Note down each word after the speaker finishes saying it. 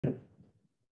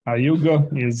Hi, Ugo.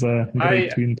 It's great Hi.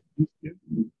 to introduce you.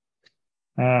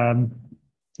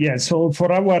 Yeah, so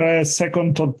for our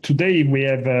second talk today, we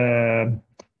have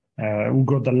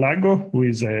Ugo Dal Lago, who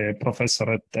is a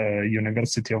professor at the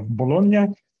University of Bologna,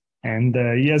 and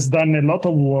he has done a lot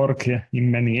of work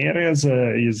in many areas.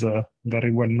 He's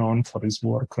very well known for his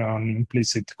work on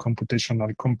implicit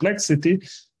computational complexity,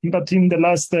 but in the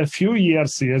last few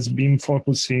years, he has been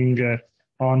focusing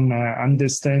on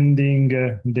understanding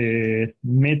the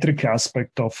metric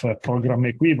aspect of program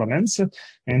equivalence,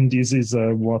 and this is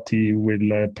what he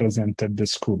will present at the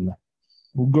school.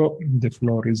 Ugo, the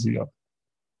floor is yours.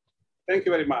 Thank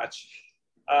you very much.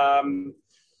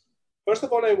 First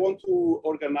of all, I want to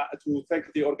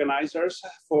thank the organizers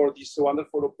for this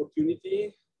wonderful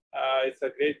opportunity. It's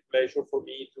a great pleasure for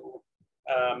me to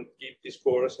give this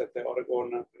course at the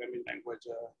Oregon Programming Language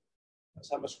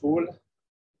Summer School.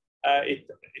 It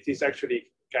is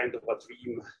actually kind of a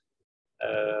dream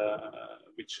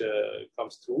which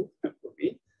comes true for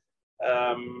me.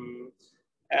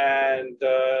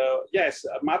 Yes,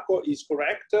 Marco is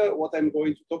correct. What I'm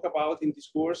going to talk about in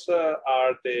this course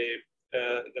are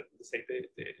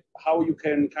how you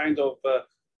can kind of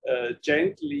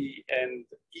gently and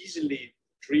easily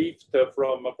drift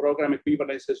from program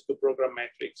equivalences to program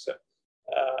metrics.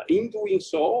 In doing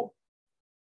so,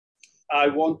 I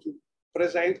want to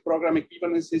present program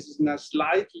equivalences in a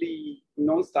slightly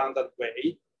non-standard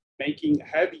way, making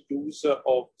heavy use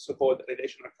of so-called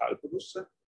relational calculus.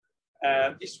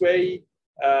 This way,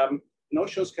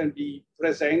 notions can be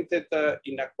presented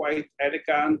in a quite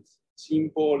elegant,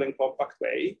 simple, and compact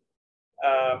way,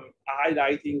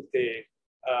 highlighting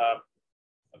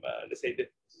let's say, the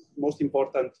most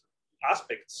important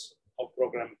aspects of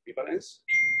program equivalence.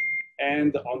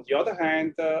 And on the other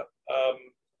hand,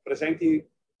 presenting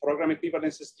program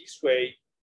equivalences this way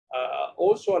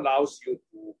also allows you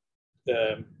to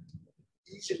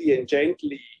easily and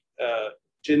gently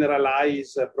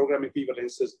generalize program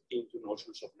equivalences into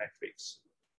notions of metrics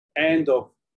and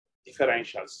of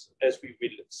differentials, as we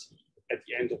will see at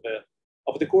the end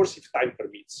of the course, if time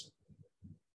permits.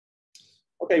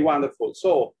 Okay, wonderful.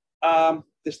 So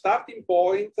the starting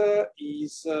point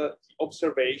is the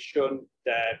observation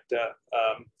that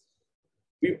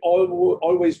we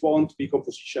always want to be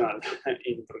compositional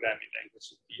in programming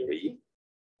language theory.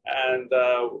 And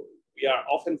we are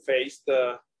often faced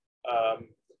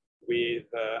with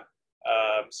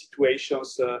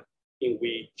situations in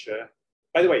which,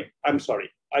 by the way, I'm sorry,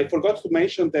 I forgot to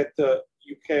mention that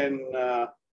you can,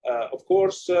 of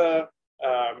course,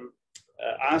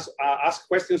 ask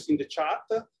questions in the chat.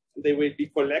 They will be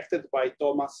collected by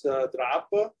Thomas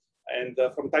Drab. And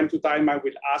from time to time, I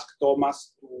will ask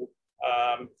Thomas to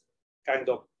kind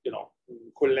of,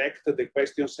 collect the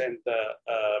questions and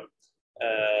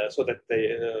so that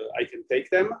I can take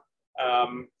them.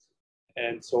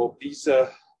 And so please,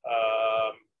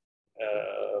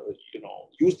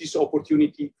 use this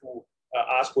opportunity to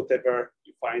ask whatever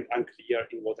you find unclear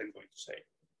in what I'm going to say.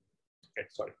 Okay,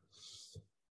 sorry.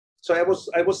 So I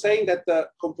was saying that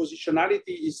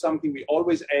compositionality is something we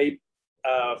always aim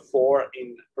for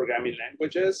in programming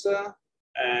languages.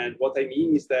 And what I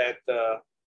mean is that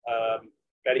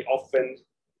very often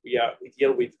we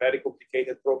deal with very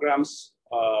complicated programs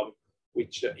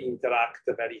which interact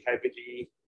very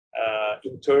heavily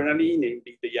internally,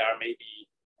 namely they are maybe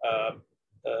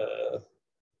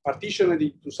partitioned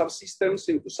into subsystems,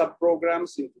 into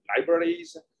subprograms, into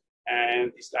libraries,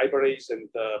 and these libraries and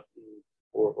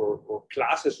or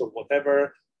classes or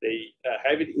whatever, they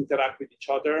heavily interact with each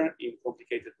other in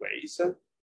complicated ways,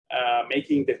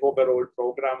 making the overall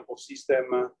program or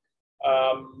system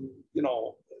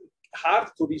hard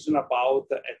to reason about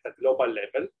at a global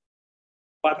level.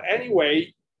 But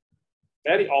anyway,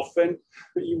 very often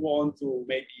you want to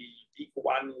maybe pick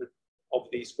one of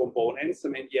these components,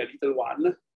 maybe a little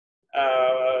one,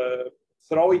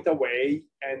 throw it away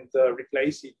and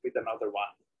replace it with another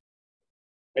one.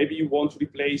 Maybe you want to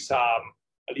replace a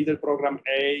little program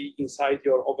A inside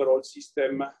your overall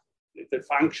system, little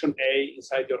function A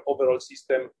inside your overall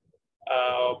system,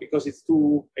 because it's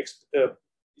too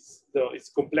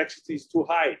its complexity is too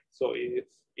high, so it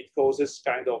causes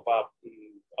kind of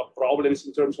problems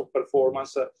in terms of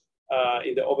performance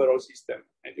in the overall system.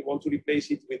 And you want to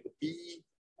replace it with B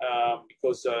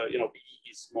because B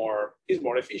is more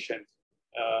efficient,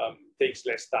 takes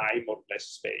less time or less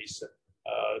space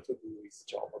to do its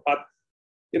job. But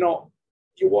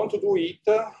you want to do it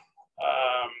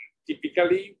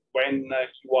typically when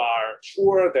you are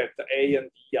sure that A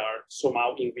and B are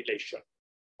somehow in relation.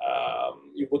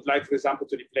 You would like, for example,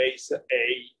 to replace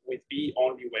A with B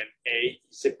only when A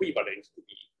is equivalent to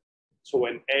B. So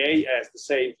when A has the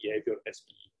same behavior as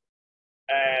B.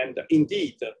 And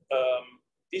indeed,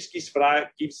 this gives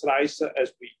rise,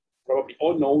 as we probably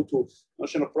all know, to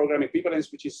notion of program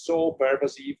equivalence, which is so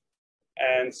pervasive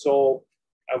and so,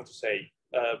 I have to say,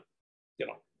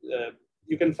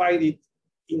 you can find it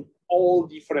in all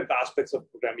different aspects of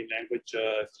programming language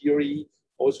theory,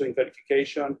 also in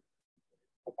verification,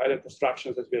 compiler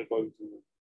constructions, as we are going to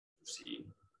see.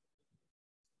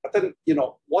 But then,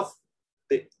 what's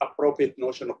the appropriate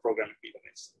notion of program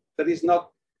equivalence? There is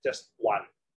not just one.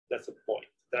 That's the point.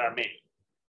 There are many.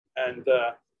 And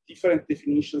different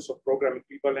definitions of program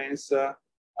equivalence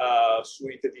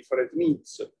suit the different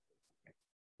needs.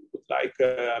 You would like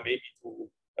maybe to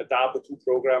adapt two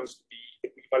programs to be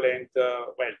equivalent,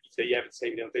 well, if they have the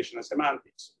same notation and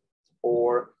semantics,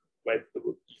 or if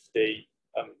they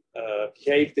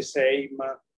behave the same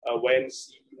when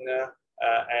seen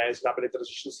as doubly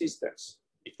transition systems,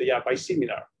 if they are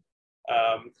bisimilar,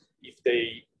 if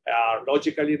they are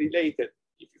logically related,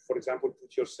 if you, for example,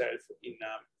 put yourself in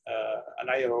an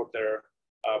higher order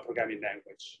programming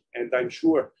language. And I'm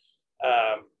sure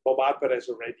Bob Harper has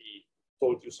already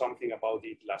told you something about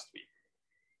it last week.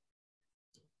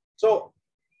 So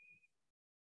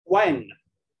when,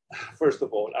 first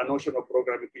of all, a notion of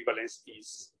program equivalence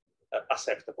is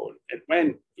acceptable, and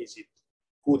when is it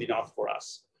good enough for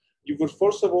us? You would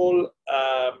first of all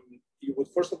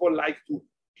like to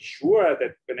be sure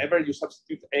that whenever you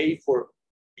substitute A for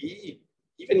B,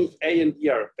 even if A and B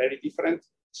are very different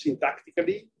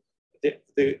syntactically,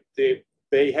 the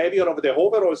behavior of the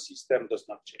overall system does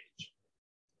not change.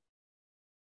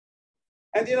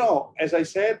 And as I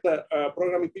said,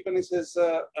 program equivalences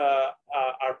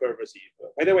are pervasive.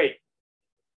 By the way,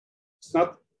 it's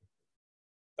not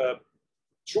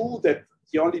true that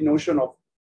the only notion of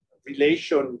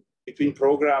relation between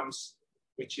programs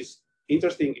which is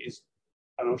interesting is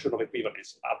a notion of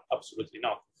equivalence. Absolutely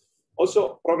not.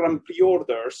 Also, program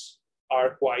preorders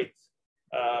are quite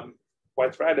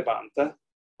relevant.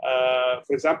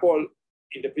 For example,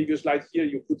 in the previous slide here,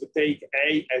 you could take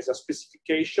A as a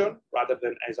specification rather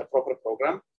than as a proper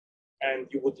program, and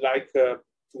you would like to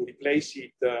replace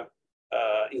it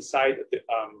inside the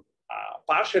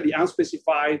partially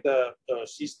unspecified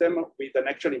system with an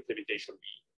actual implementation B.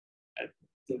 And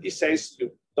in this sense,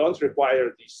 you don't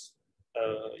require this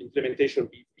implementation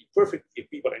B to be perfectly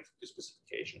equivalent to the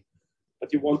specification,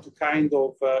 but you want to kind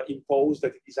of impose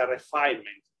that it is a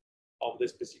refinement of the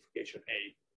specification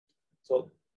A.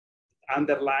 So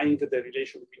underlying the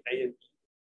relation between A and B,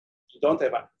 you don't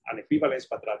have an equivalence,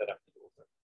 but rather a preorder.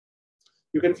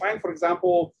 You can find, for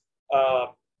example,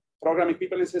 program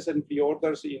equivalences and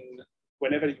preorders in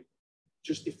whenever you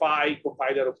justify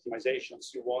compiler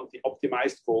optimizations. You want the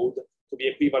optimized code to be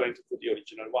equivalent to the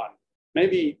original one.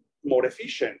 Maybe more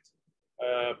efficient,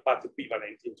 but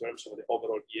equivalent in terms of the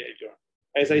overall behavior.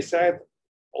 As I said,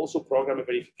 also program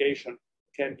verification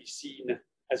can be seen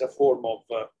as a form of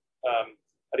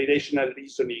relational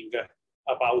reasoning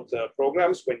about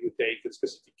programs when you take the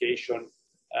specification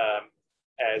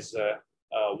as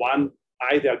one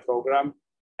ideal program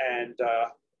and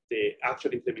the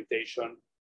actual implementation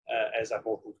as a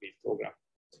more complete program.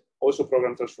 Also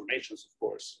program transformations, of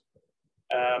course.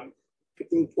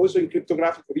 Also in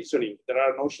cryptographic reasoning, there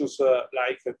are notions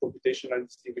like computational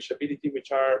distinguishability,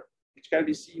 which can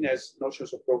be seen as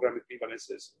notions of program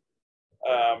equivalences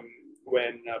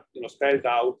when spelled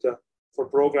out for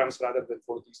programs rather than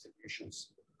for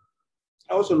distributions.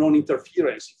 Also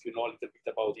non-interference, if you know a little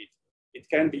bit about it. It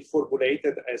can be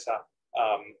formulated as a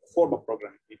form of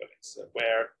program equivalence,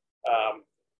 where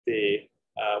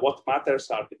what matters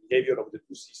are the behavior of the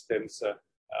two systems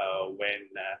when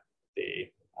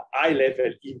the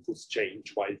high-level inputs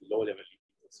change while the low-level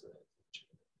inputs change.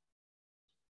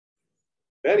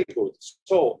 Very good.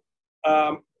 So,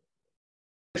 I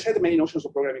said many notions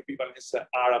of program equivalence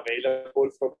are available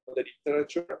from the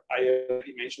literature. I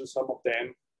already mentioned some of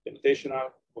them: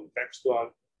 notational,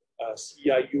 contextual,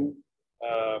 CIU,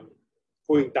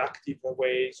 co-inductive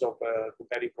ways of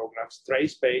comparing programs,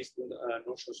 trace-based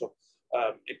notions of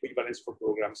equivalence for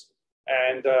programs.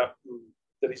 And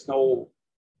there is no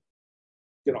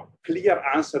clear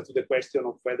answer to the question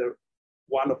of whether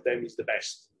one of them is the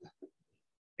best.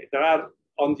 There are,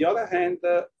 on the other hand,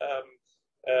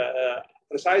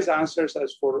 precise answers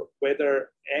as for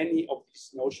whether any of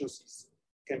these notions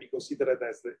can be considered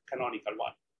as the canonical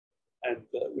one. And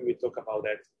we will talk about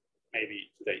that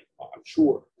maybe today, I'm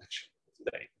sure, actually,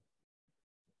 today.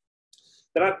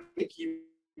 There are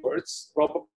keywords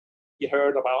probably you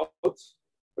heard about.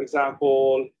 For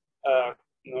example, the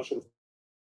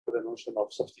notion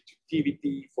of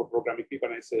substitutivity for program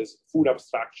equivalences, full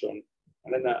abstraction,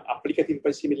 And then applicative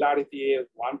by similarity,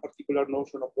 one particular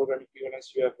notion of program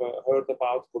equivalence you have heard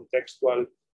about, contextual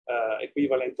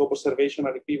equivalent,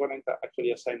 observational equivalent,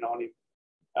 actually a synonym,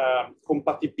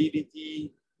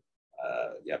 compatibility,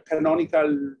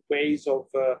 canonical ways of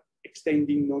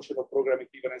extending notion of program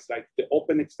equivalence, like the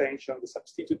open extension, the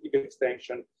substitutive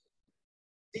extension.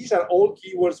 These are all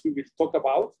keywords we will talk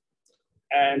about,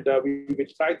 and we will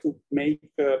try to make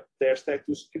their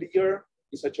status clear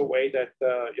in such a way that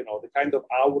the kind of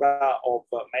aura of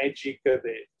magic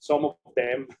some of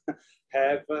them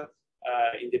have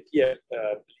in the peer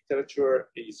literature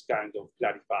is kind of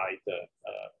clarified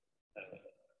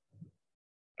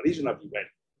reasonably well,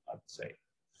 I would say.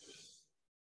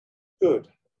 Good.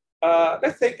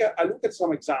 Let's take a look at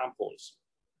some examples.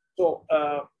 So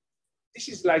this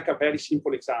is like a very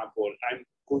simple example. I'm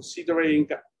considering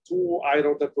two higher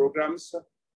order programs.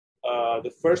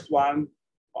 The first one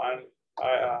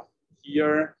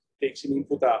here takes an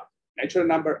input a natural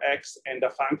number x and a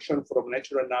function from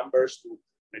natural numbers to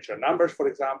natural numbers, for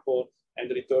example, and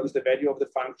returns the value of the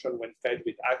function when fed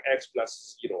with x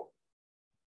plus 0.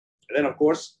 And then, of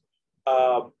course,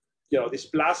 this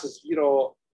plus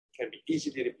 0 can be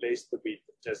easily replaced with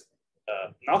just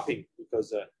nothing,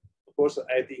 because, of course,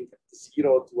 adding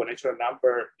 0 to a natural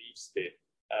number leaves the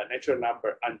natural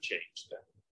number unchanged.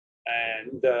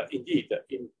 And indeed,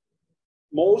 in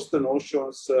most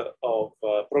notions of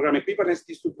program equivalence,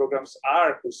 these two programs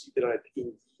are considered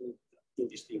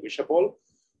indistinguishable.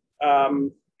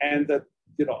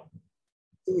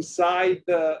 Inside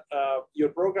your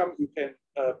program, you can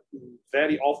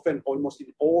very often, almost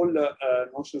in all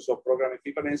notions of program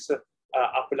equivalence,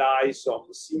 apply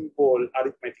some simple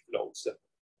arithmetic laws.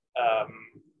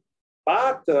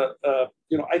 But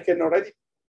I can already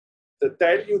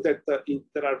tell you that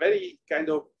there are very kind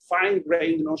of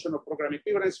fine-grained notion of program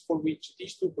equivalence for which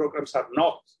these two programs are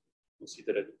not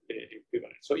considered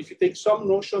equivalent. So if you take some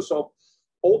notions of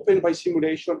open by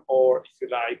simulation, or if you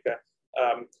like,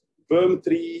 Worm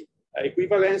tree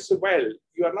equivalence, well,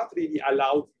 you are not really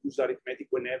allowed to use arithmetic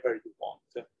whenever you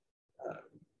want.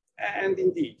 And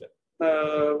indeed,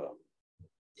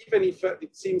 even if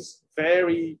it seems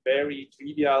very, very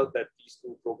trivial that these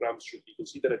two programs should be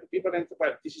considered equivalent,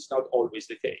 well, this is not always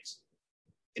the case.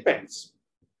 Depends.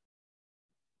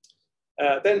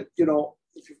 Then,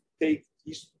 if you take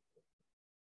these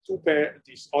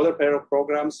other pair of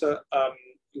programs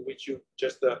in which you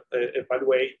just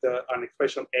evaluate an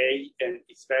expression A and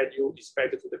its value is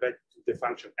fed to the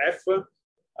function f.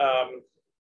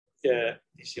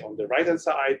 This is on the right-hand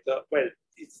side. Well,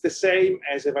 it's the same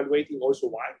as evaluating also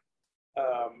y,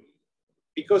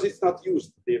 because it's not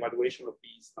used. The evaluation of B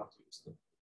is not used.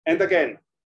 And again,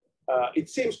 it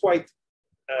seems quite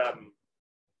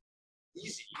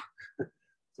easy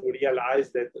to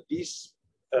realize that this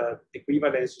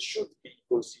equivalence should be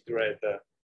considered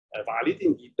valid.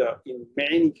 Indeed, in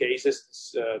many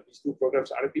cases, these two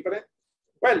programs are equivalent.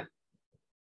 Well,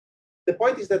 the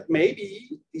point is that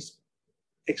maybe this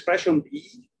expression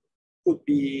B could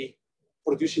be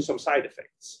producing some side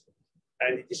effects.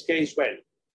 And in this case, well,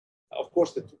 of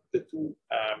course, the two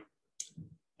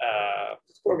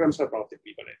programs are not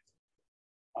equivalent.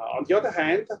 On the other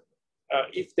hand,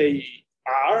 if they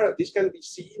are, this can be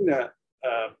seen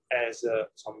as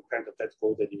some kind of dead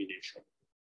code elimination,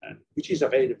 which is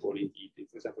available indeed,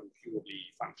 for example, in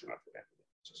purely functional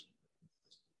languages.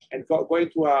 And going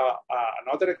to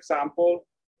another example,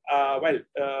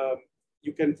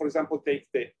 you can, for example,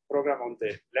 take the program on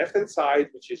the left-hand side,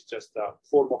 which is just a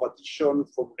form of addition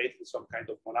formulating some kind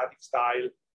of monadic style.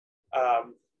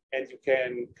 And you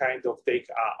can kind of take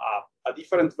a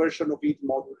different version of it,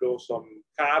 modulo some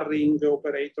carrying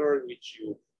operator, in which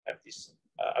you have this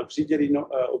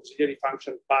auxiliary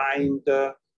function bind,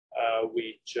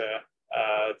 which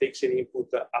takes an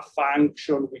input, a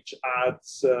function which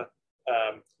adds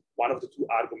one of the two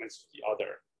arguments to the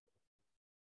other.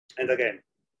 And again,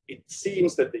 it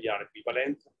seems that they are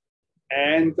equivalent.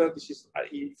 And this is,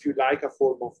 if you like, a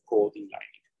form of code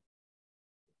inlining.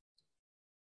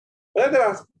 But there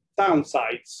are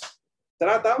downsides. There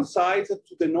are downsides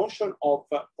to the notion of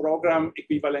program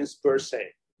equivalence per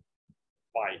se.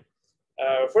 Why?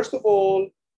 First of all,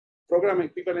 program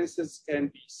equivalences can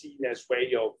be seen as a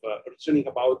way of reasoning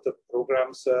about the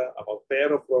programs, about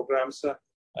pair of programs,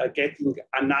 getting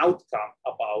an outcome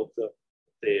about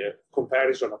the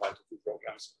comparison about the two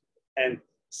programs. And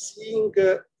seeing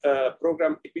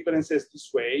program equivalences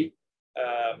this way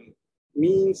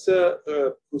means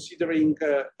considering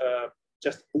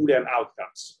just Boolean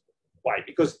outcomes. Why?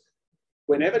 Because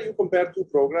whenever you compare two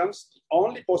programs, the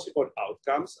only possible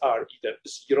outcomes are either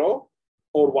 0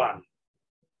 or 1.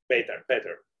 Better.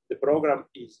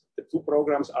 the two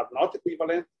programs are not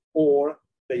equivalent or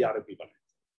they are equivalent.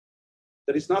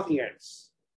 There is nothing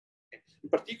else. In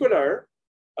particular,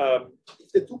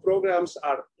 if the two programs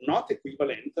are not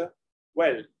equivalent,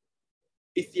 well,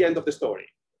 it's the end of the story.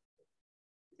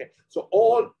 Okay. So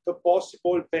all the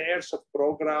possible pairs of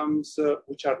programs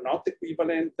which are not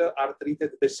equivalent are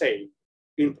treated the same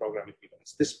in program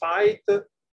equivalence, despite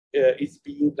it's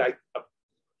being like a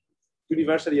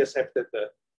universally accepted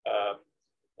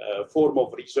form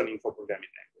of reasoning for programming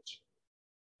language.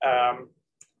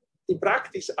 In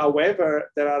practice,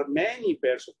 however, there are many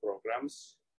pairs of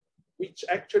programs which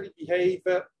actually behave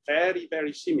very,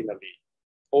 very similarly,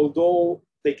 although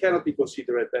they cannot be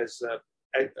considered as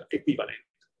equivalent.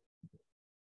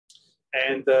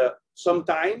 And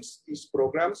sometimes these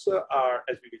programs are,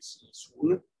 as we will see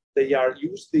soon, they are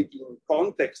used in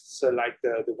contexts like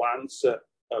the ones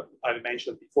I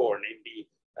mentioned before, namely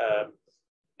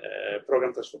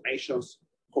program transformations,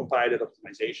 compiler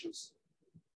optimizations.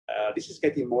 This is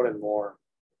getting more and more.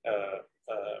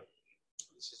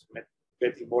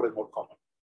 Getting more and more common.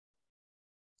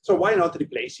 So why not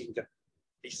replacing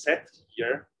this set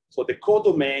here? So the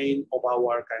codomain of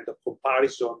our kind of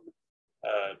comparison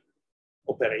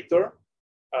operator,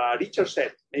 richer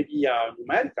set, maybe a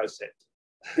numerical set,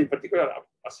 in particular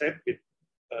a set with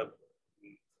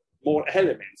more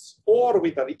elements, or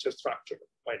with a richer structure.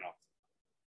 Why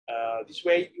not? This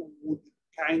way you would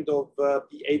kind of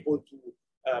be able to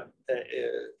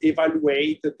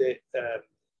evaluate the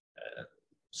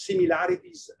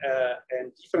similarities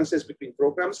and differences between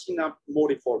programs in a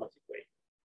more informative way.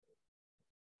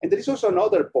 And there is also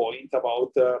another point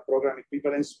about program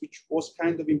equivalence, which was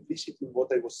kind of implicit in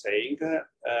what I was saying,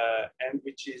 and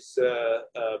which is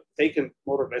taken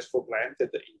more or less for granted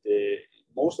in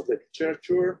most of the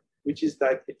literature, which is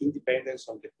that the independence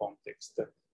on the context.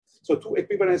 So two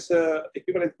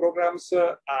equivalent programs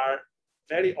are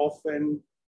very often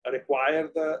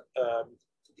required to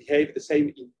behave the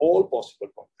same in all possible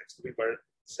contexts. We were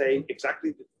saying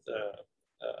exactly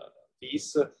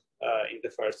this in the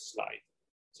first slide.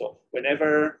 So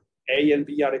whenever A and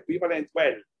B are equivalent,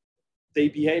 well, they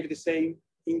behave the same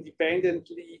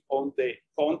independently on the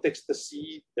context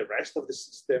C, the rest of the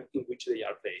system in which they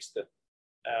are placed.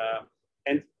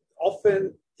 And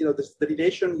often, you know, the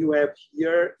relation you have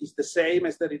here is the same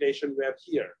as the relation you have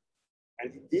here.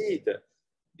 And indeed,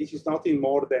 this is nothing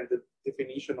more than the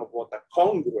definition of what a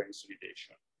congruence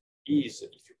relation is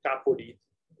if you couple it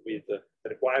with the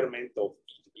requirement of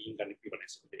it being an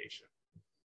equivalence relation.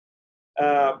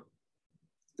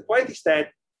 The point is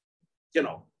that, you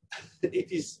know,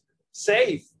 it is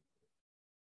safe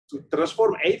to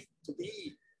transform A to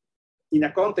B in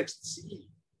a context C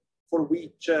for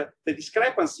which the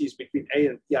discrepancies between A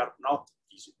and B are not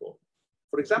visible.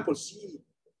 For example, C,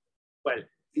 well,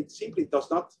 it simply does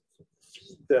not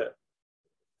feed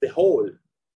the whole,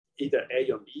 either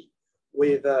A or B,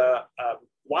 with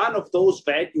one of those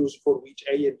values for which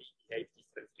A and B behave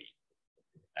differently.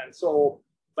 And so,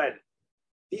 well,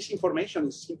 this information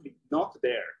is simply not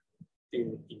there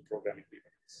in program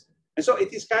equivalence. And so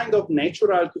it is kind of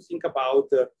natural to think about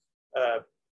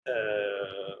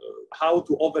how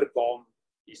to overcome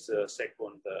this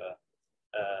second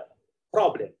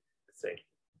problem, let's say.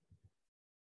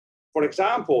 For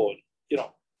example, you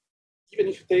know, even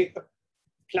if you take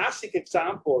classic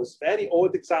examples, very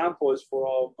old examples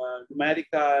from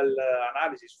numerical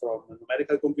analysis, from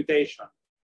numerical computation,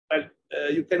 well,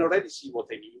 you can already see what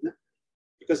I mean.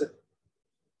 Because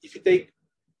if you take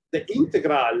the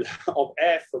integral of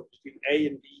f between A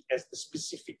and B as the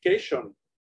specification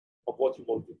of what you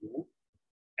want to do,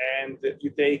 and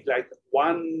you take like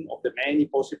one of the many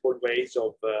possible ways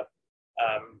of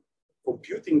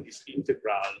computing this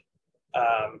integral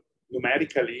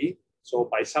numerically, so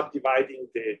by subdividing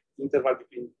the interval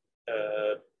between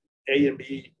A and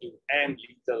B in n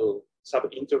little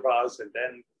subintervals, and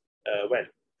then, well,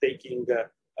 taking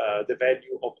the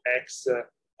value of x,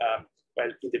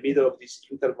 well, in the middle of these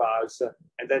intervals,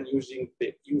 and then using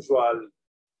the usual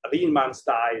Riemann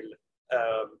style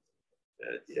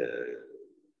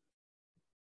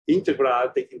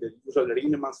integral, taking the usual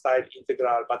Riemann style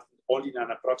integral, but only in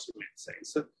an approximate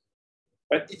sense.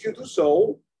 But if you do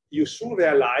so, you soon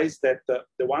realize that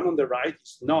the one on the right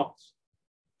is not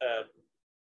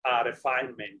a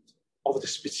refinement of the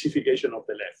specification of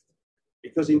the left,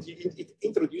 because it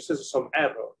introduces some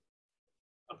error,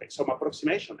 okay, some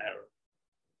approximation error.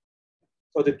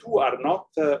 So the two are not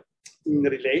in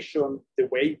relation the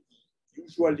way we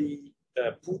usually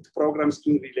put programs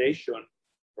in relation,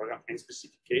 program and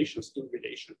specifications in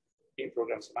relation in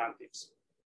program semantics.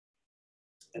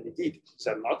 And indeed, these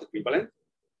are not equivalent.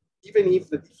 even if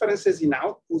the differences in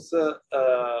outputs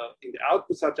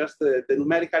are just the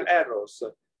numerical errors.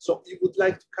 So you would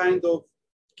like to kind of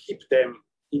keep them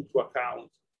into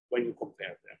account when you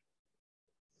compare them.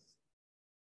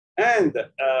 And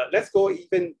let's go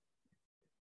even,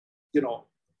 to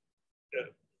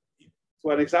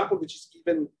an example which is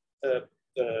even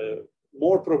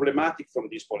more problematic from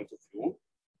this point of view.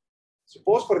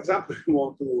 Suppose, for example, you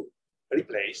want to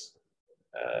replace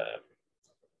a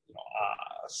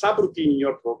subroutine in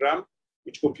your program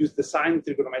which computes the sine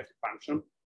trigonometric function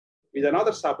with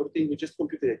another subroutine which just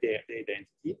computes the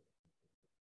identity.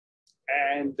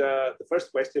 And the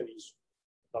first question is,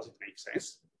 does it make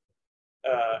sense?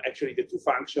 Actually, the two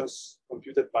functions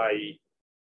computed by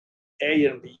A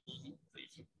and B,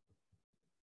 if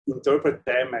you interpret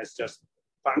them as just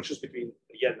functions between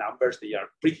real numbers, they are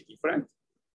pretty different.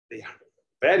 They are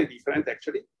very different,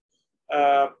 actually.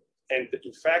 And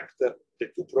in fact, the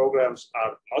two programs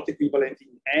are not equivalent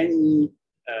in any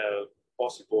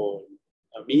possible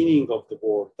meaning of the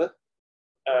word.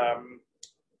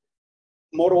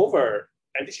 Moreover,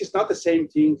 and this is not the same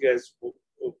thing as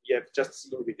we have just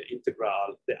seen with the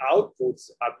integral, the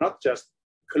outputs are not just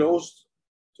close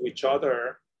to each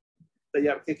other,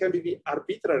 they can be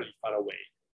arbitrarily far away.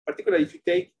 Particularly if you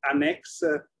take an x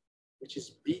which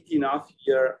is big enough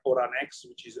here, or an x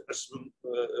which is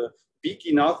big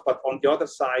enough, but on the other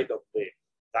side of the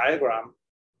diagram,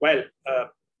 well,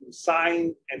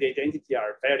 sign and the identity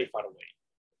are very far away.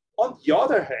 On the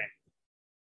other hand,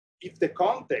 if the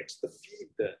context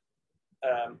feed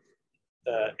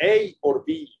A or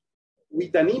B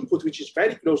with an input which is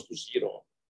very close to 0,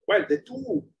 well, the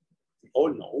two, we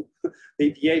all know, they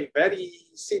behave very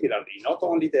similarly. Not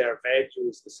only their value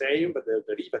is the same, but their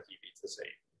derivative is the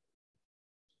same.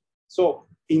 So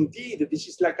indeed, this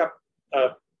is like a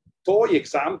toy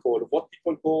example of what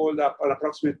people call an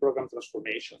approximate program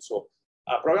transformation. So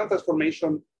a program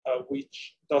transformation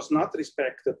which does not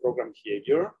respect the program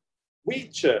behavior,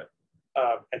 which,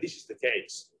 and this is the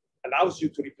case, allows you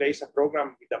to replace a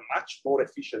program with a much more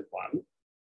efficient one,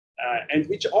 and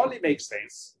which only makes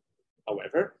sense,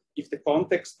 however, if the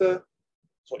context,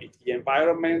 so if the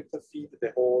environment feed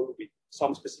the whole with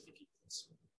some specific inputs.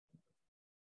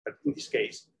 But in this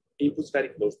case, inputs very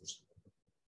close to 0.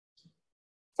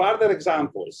 Further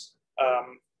examples.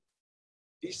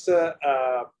 This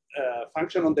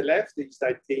function on the left is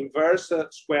like the inverse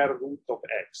square root of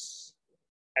x.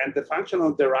 And the function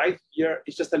on the right here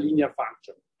is just a linear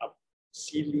function, a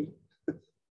silly,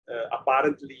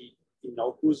 apparently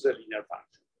innocuous linear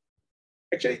function.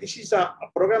 Actually, this is a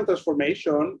program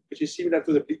transformation which is similar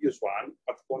to the previous one,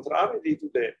 but contrarily to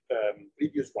the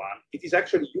previous one, it is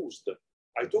actually used.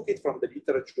 I took it from the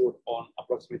literature on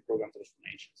approximate program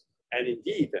transformations. And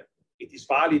indeed, it is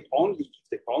valid only if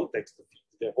the context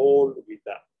fits the whole with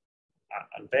a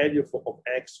value of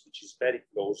x which is very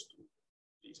close to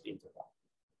this interval.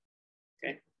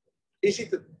 Okay? Is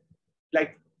it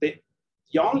like the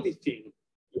only thing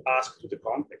you ask to the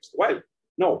context? Well,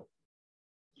 no.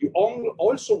 You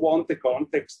also want the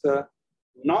context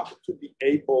not to be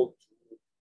able to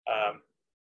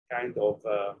kind of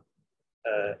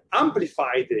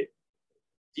amplify the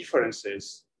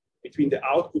differences between the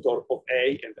output of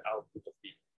A and the output of B.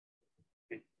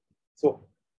 Okay. So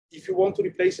if you want to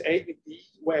replace A with B,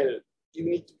 well, you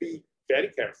need to be very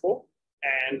careful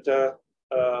and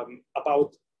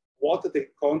about what the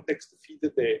context feed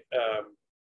the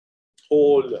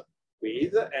whole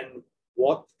with and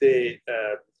what the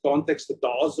context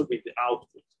does with the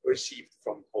output received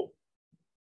from whole.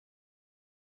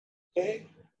 Okay,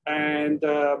 and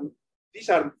these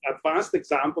are advanced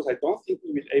examples. I don't think we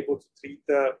will be able to treat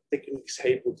techniques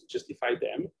able to justify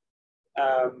them,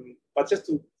 but just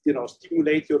to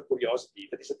stimulate your curiosity.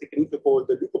 That is a technique called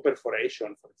the loop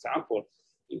perforation, for example,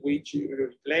 in which you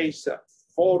replace a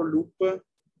for loop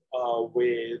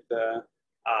with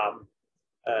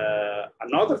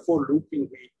another for loop in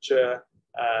which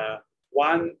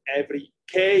one every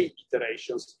k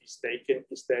iterations is taken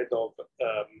instead of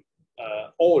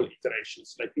all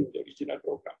iterations, like in the original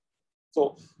program.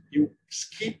 So you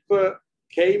skip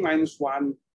k minus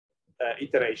 1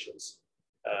 iterations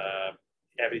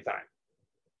every time.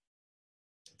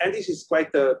 And this is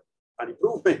quite an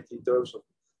improvement in terms of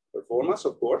performance,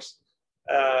 of course.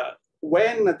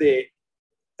 When the,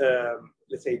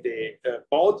 let's say, the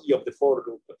body of the for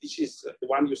loop, this is the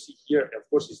one you see here, of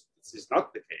course, this is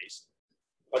not the case.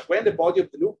 But when the body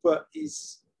of the loop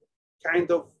is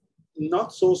kind of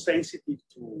not so sensitive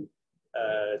to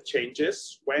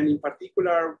changes, when in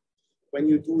particular, when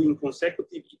you're doing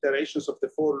consecutive iterations of the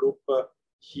for loop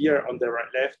here on the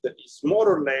left is more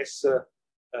or less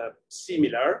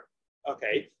similar,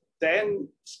 okay, then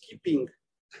skipping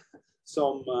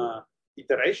some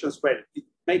iterations, well,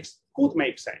 it could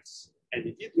make sense. And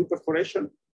indeed, loop perforation,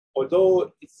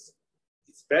 although it's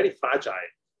very fragile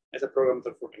as a program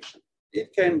transformation,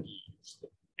 it can be used,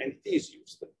 and it is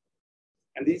used.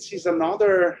 And this is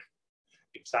another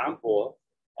example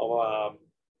of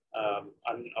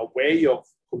a way of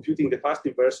computing the fast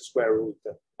inverse square root.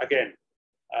 Again,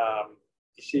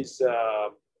 this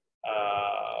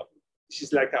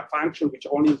is like a function which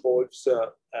only involves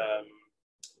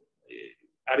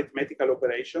arithmetical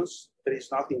operations. There is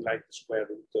nothing like the square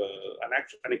root,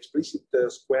 an explicit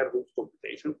square root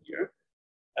computation here.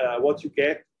 What you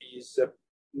get is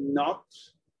not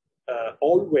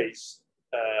always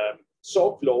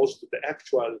so close to the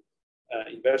actual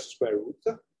inverse square root,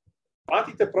 but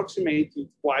it approximated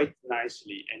quite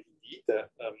nicely. And indeed,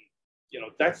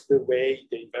 that's the way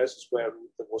the inverse square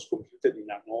root was computed in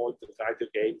an old title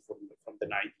game from the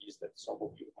 90s that some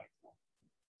of you might know.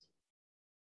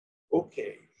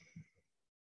 Okay.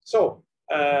 So,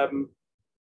 let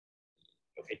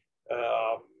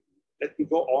me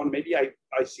go on. Maybe I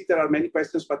see there are many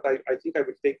questions, but I think I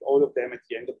will take all of them at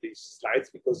the end of these slides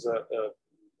because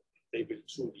they will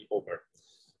soon be over.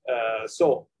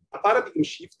 So a paradigm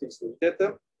shift is needed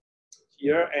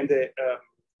here. And the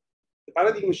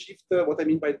paradigm shift, what I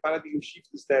mean by the paradigm shift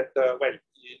is that, well,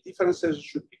 differences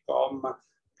should become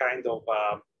kind of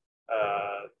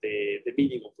the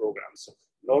meaning of programs.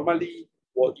 Normally,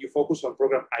 what you focus on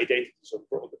program identities,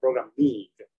 on the program meaning,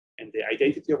 and the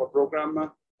identity of a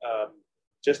program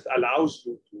just allows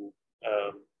you to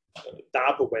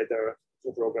dub whether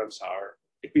two programs are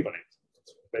equivalent,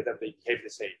 whether they behave the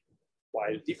same,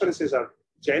 while differences are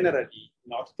generally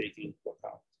not taken into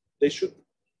account. They should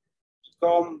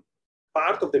become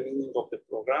part of the meaning of the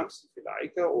programs, if you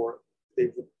like, or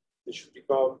they should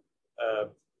become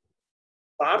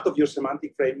part of your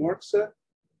semantic frameworks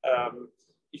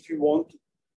if you want to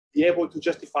be able to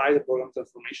justify the program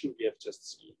transformation we have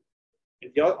just seen.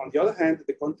 And on the other hand,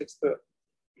 the context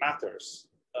matters.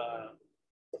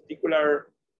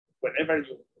 Particular, whenever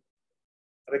you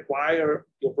require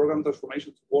your program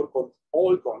transformation to work on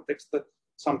all context,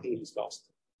 something is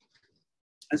lost.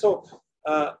 And so,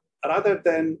 rather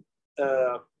than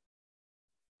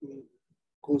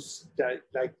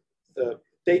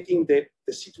taking the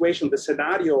situation, the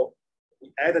scenario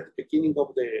we had at the beginning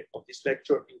of this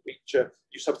lecture, in which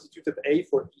you substituted A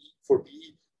for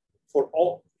B for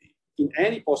all in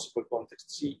any possible context,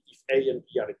 C if A and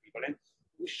B are equivalent,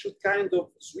 we should kind of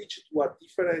switch to a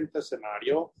different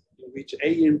scenario in which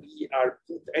A and B are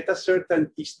put at a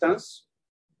certain distance,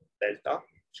 delta,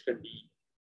 which can be,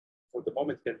 for the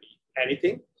moment, can be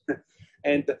anything,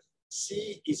 and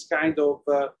C is kind of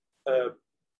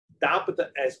dubbed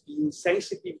as being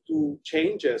sensitive to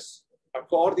changes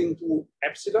according to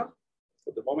epsilon.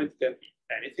 For the moment, it can be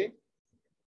anything.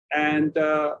 And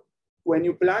when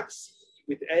you plug C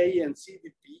with A and C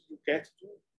with B, you get two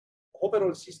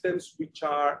overall systems which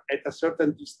are at a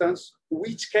certain distance,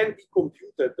 which can be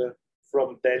computed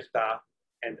from delta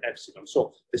and epsilon.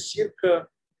 So the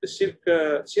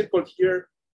circle here,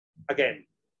 again,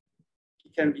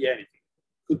 it can be anything.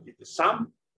 It could be the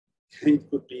sum, it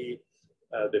could be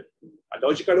a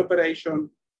logical operation,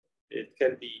 it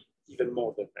can be even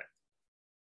more than that.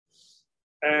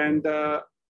 And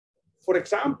for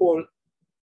example,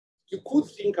 you could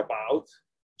think about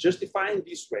justifying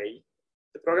this way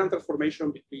the program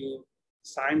transformation between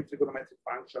sign trigonometric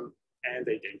function and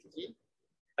identity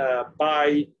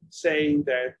by saying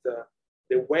that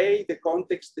the way the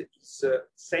context is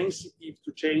sensitive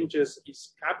to changes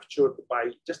is captured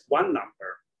by just one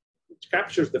number, which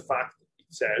captures the fact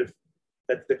itself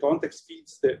that the context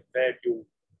feeds the value,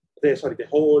 the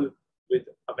whole with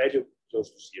a value close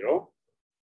to 0.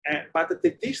 But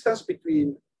the distance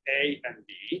between A and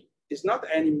B is not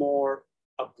anymore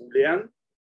a Boolean.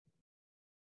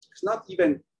 It's not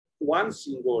even one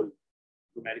single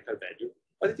numerical value,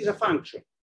 but it is a function.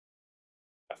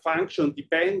 A function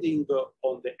depending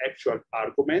on the actual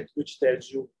argument, which tells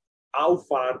you how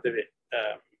far the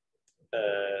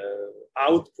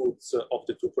outputs of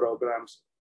the two programs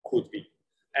could be.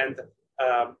 And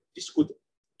this could,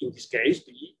 in this case,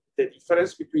 be the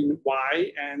difference between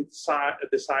y and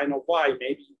the sign of y.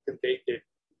 Maybe you can take the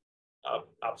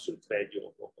absolute value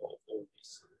of all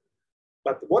this.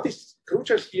 But what is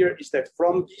crucial here is that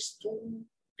from these two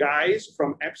guys,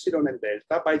 from epsilon and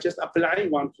delta, by just applying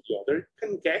one to the other, you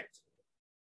can get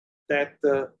that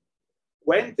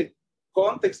when the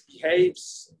context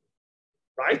behaves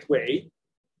right way,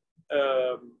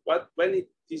 but when it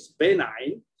is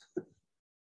benign,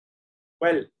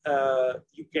 well,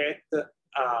 you get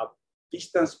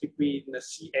distance between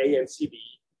CA and CB,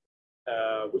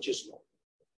 which is small.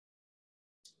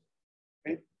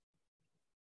 Okay.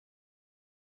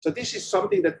 So this is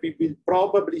something that we will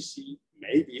probably see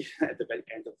maybe at the very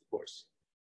end of the course.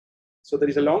 So there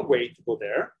is a long way to go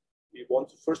there. We want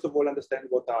to first of all understand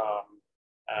what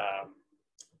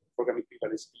program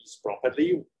equivalence is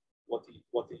properly, what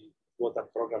a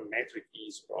program metric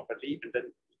is properly, and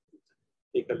then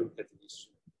take a look at this.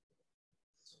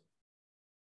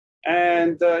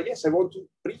 And yes, I want to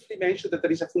briefly mention that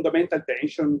there is a fundamental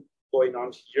tension going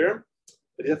on here.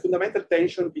 There is a fundamental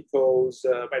tension because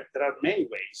well, there are many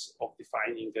ways of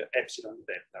defining epsilon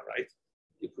delta, right?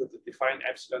 You could define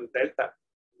epsilon delta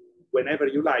whenever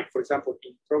you like. For example,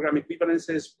 in program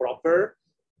equivalences proper,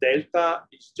 delta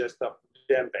is just a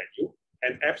Boolean value,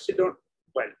 and epsilon,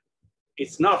 well,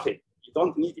 it's nothing. You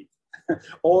don't need it.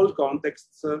 All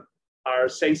contexts are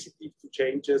sensitive to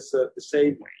changes the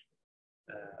same way.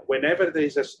 Whenever there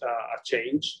is a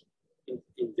change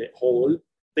in the whole,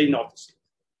 they notice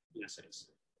it, in a sense.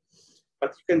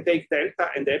 But you can take delta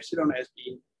and epsilon as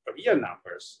being real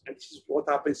numbers, and this is what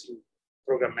happens in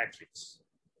program metrics.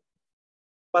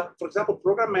 But for example,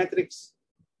 program metrics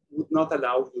would not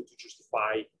allow you to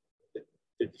justify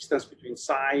the distance between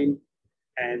sign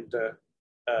and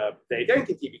the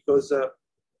identity, because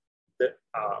the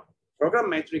program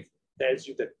metric tells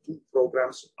you that two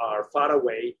programs are far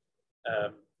away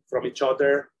from each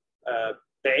other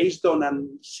based on a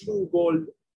single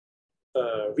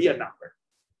real number.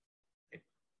 Okay.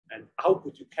 And how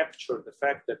could you capture the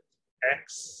fact that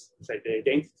X, say the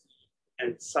identity,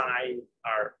 and sign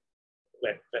are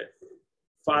well,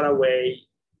 far away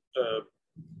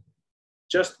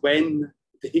just when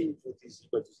the input is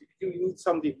equal to 0? You need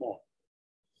something more.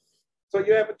 So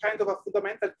you have a kind of a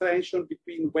fundamental tension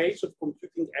between ways of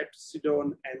computing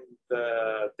epsilon and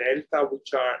delta,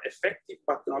 which are effective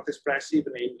but not expressive,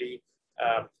 namely,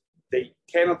 they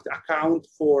cannot account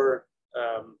for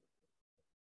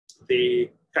the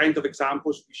kind of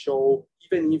examples we show,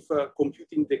 even if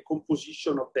computing the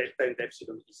composition of delta and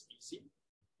epsilon is easy,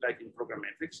 like in program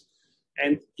metrics.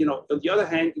 And you know, on the other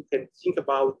hand, you can think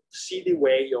about silly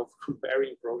way of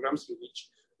comparing programs in which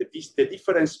the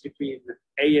difference between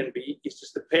A and B is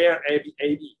just a pair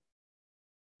AB.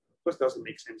 Of course, it doesn't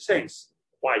make any sense.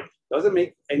 Why? It doesn't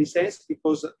make any sense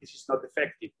because this is not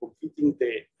effective. Computing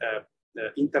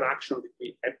the interaction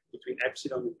between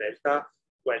epsilon and delta,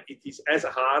 well, it is as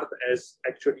hard as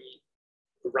actually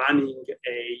running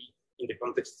A in the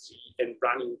context C and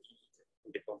running B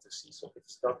in the context C. So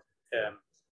it's not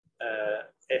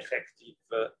effective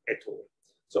at all.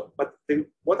 So, but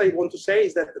what I want to say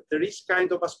is that there is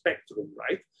kind of a spectrum,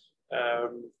 right?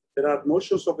 There are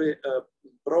notions of a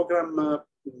program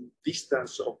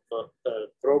distance, of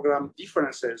program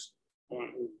differences,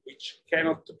 which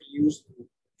cannot be used to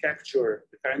capture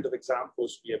the kind of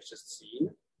examples we have just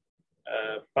seen,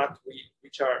 but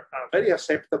which are very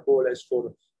acceptable as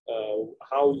for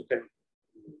how you can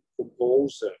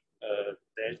compose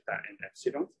delta and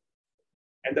epsilon.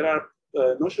 And there are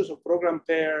notions of program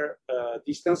pair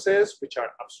distances, which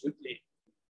are absolutely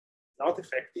not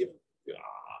effective.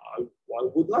 I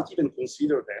would not even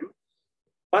consider them,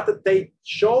 but they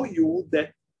show you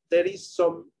that there is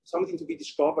something to be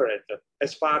discovered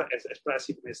as far as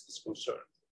expressiveness is concerned.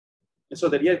 And so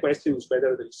the real question is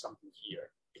whether there is something here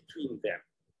between them.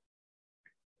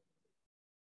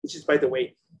 This is, by the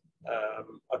way,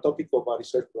 a topic of a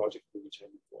research project in which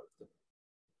I'm involved.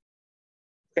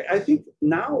 Okay, I think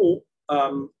now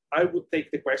I would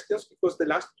take the questions, because the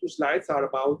last two slides are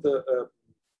about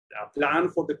a plan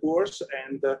for the course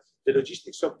and the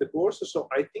logistics of the course. So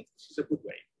I think this is a good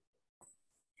way.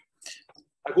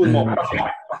 A good moment.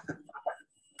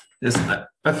 Yes,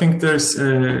 I think there's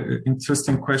an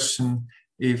interesting question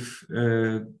if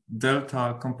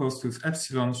delta composed with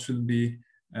epsilon should be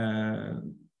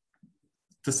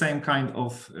the same kind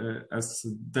of as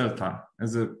delta,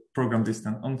 as a program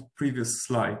distance on the previous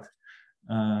slide.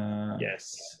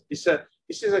 Yes, this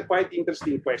is a quite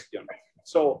interesting question.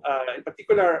 So in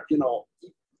particular, you know,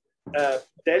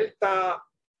 delta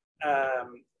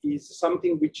is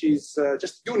something which is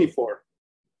just uniform.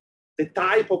 The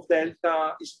type of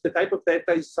delta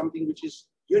is something which is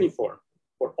uniform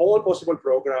for all possible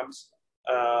programs.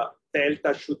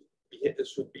 Delta should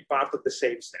be part of the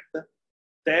same set.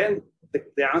 Then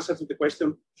the answer to the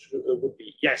question would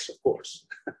be yes, of course.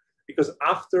 Because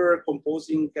after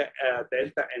composing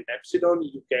delta and epsilon,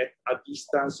 you get a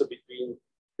distance between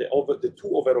the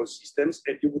two overall systems,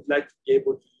 and you would like to be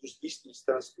able to use this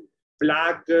distance to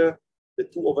plug the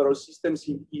two overall systems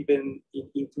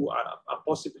into a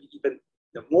possibly even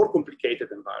more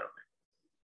complicated environment.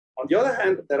 On the other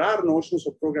hand, there are notions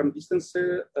of program distance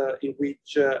in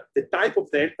which the type of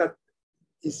delta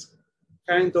is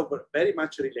kind of very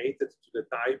much related to the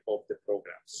type of the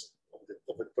programs,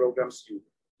 of the programs you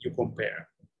compare.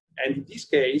 And in this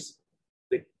case,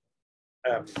 the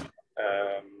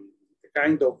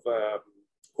kind of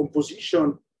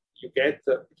composition you get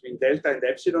between delta and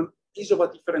epsilon is of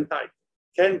a different type,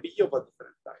 can be of a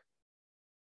different type.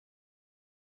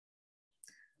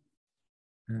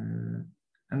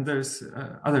 And there's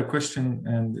other question,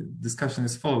 and discussion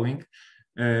is following.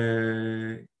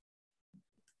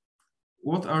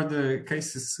 What are the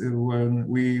cases when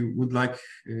we would like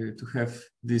to have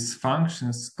these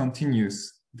functions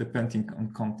continuous depending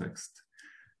on context?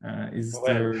 Is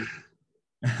there?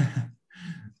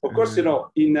 Of course, you know,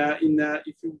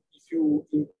 if you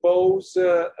impose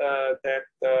that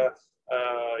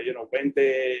you know, when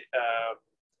these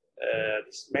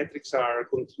metrics are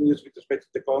continuous with respect to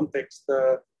the context,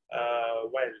 well,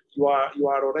 you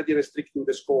are already restricting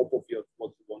the scope of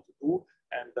what you want to do,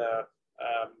 and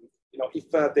you know, if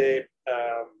the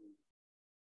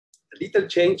little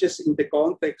changes in the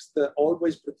context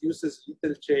always produces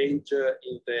little change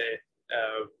in the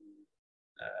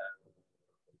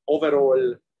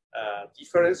overall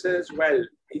differences, well,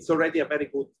 it's already a very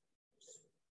good,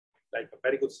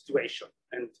 situation.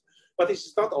 But this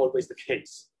is not always the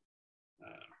case,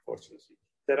 unfortunately.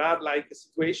 There are like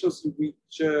situations in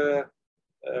which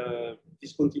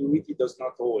discontinuity does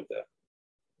not hold.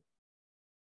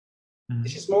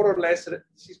 This is more or less,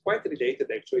 this is quite related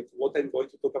actually to what I'm going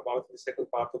to talk about in the second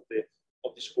part of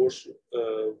this course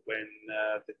when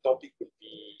the topic will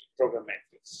be program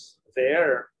metrics.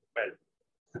 There, well,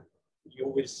 you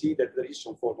will see that there is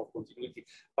some form of continuity,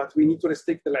 but we need to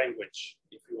restrict the language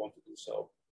if we want to do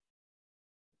so.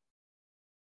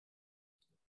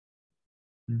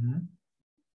 Then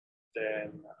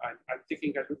I'm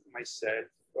taking a look myself.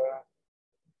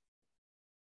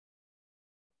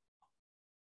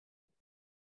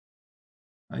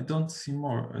 I don't see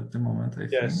more at the moment, I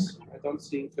think. Yes, I don't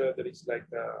think there is like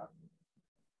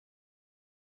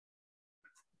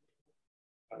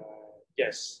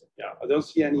yes, yeah, I don't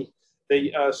see any.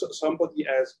 So somebody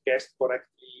has guessed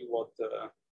correctly what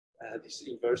this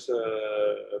inverse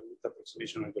root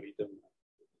approximation algorithm.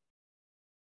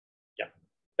 Yeah,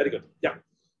 very good. Yeah,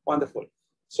 wonderful.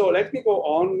 So let me go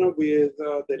on with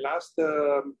the last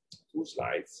two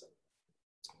slides,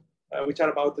 which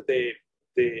are about the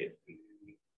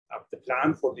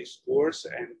plan for this course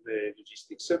and the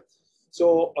logistics.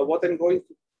 So what I'm going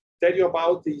to tell you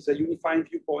about is a unifying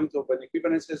viewpoint of an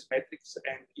equivalences metrics,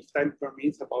 and if time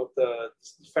permits, about the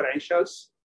differentials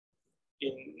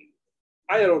in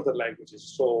higher order languages.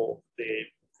 So the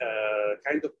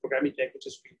kind of programming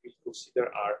languages we will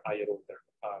consider are higher order,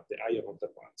 the higher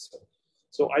order ones.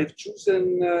 So I've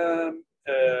chosen,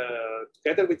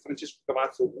 together with Francesco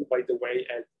Cavazzo, who, by the way,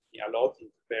 helped me a lot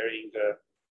in preparing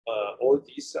all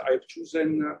this, I've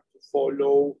chosen to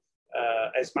follow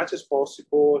as much as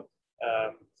possible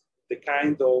the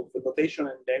kind of notation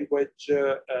and language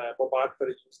Bob Harper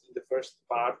used in the first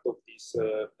part of this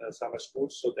summer school,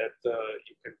 so that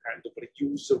you can kind of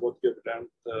reduce what you have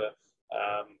learned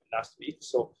last week.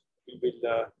 So we will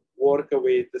work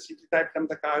with the simple type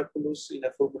lambda calculus in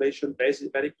a formulation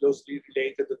very closely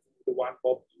related to the one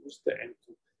Bob used, and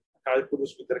to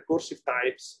calculus with recursive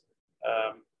types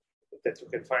that you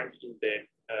can find in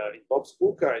Bob's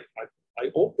book. I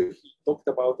hope he talked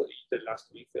about it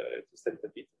last week just a little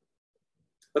bit.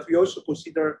 But we also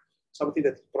consider something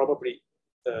that he probably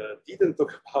didn't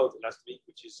talk about last week,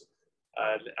 which is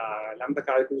lambda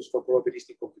calculus for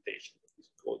probabilistic computation. This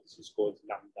is called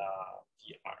lambda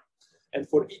PR. And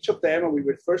for each of them, we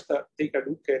will first take a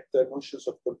look at the notions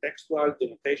of contextual,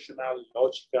 denotational,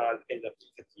 logical, and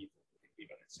applicative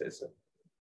equivalences.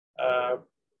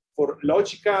 For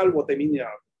logical, what I mean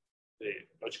are the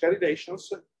logical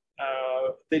relations.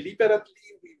 Deliberately,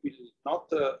 we will not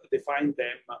define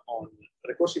them on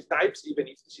recursive types, even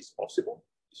if this is possible.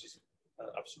 This is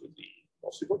absolutely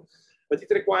possible. But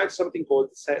it requires something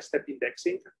called step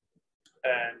indexing.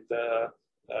 And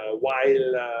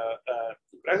while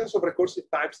in presence of recursive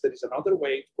types, there is another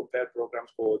way to compare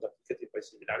programs called applicative by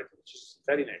similarity, which is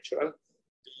very natural,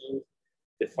 being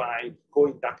defined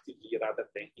co-inductively rather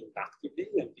than inductively,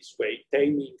 and this way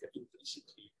taming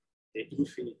implicitly the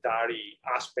infinitary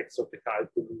aspects of the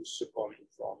calculus coming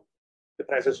from the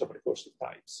presence of recursive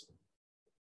types.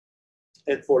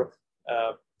 And for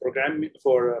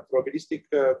probabilistic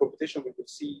computation, we will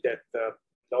see that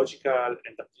logical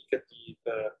and applicative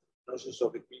notions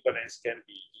of equivalence can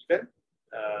be given,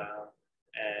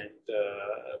 and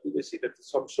we will see that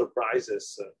some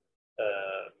surprises,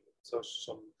 so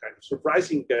some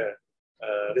surprising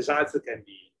results can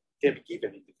be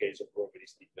given in the case of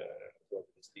probabilistic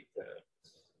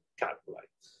calculi.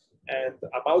 And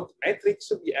about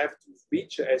metrics, we have to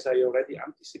switch, as I already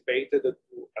anticipated,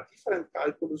 to a different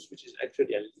calculus, which is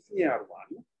actually a linear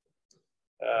one.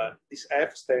 This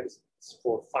F stands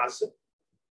for fuzz.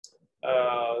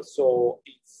 So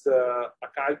it's a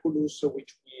calculus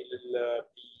which will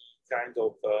be kind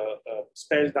of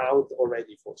spelled out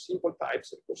already for simple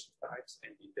types, recursive types,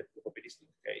 and in the probabilistic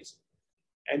case.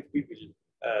 And we will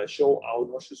show how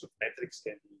notions of metrics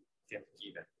can be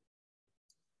given.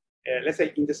 Let's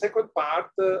say in the second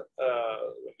part, when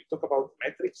we talk about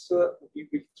metrics, we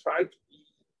will try to be,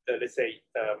 let's say,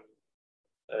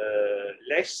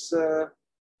 less,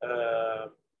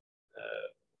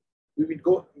 we will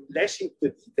go less into the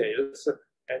details,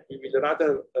 and we will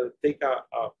rather take a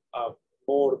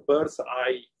more bird's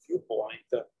eye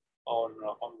viewpoint on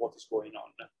what is going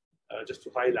on, just to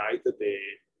highlight the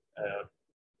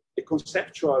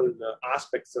conceptual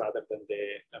aspects rather than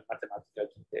the mathematical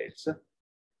details.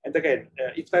 And again,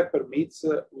 if time permits,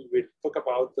 we will talk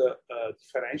about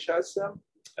differentials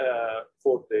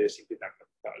for the simple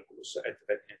calculus at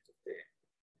the end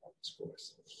of this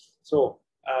course. So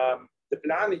the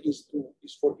plan is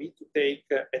for me to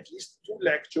take at least 2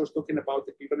 lectures talking about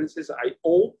equivalences. I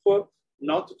hope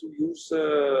not to use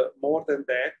more than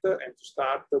that, and to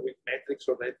start with metrics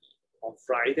already on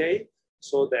Friday,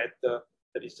 so that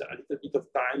there is a little bit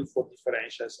of time for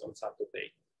differentials on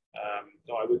Saturday.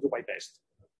 So I will do my best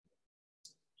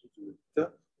to do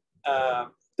it.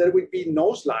 There will be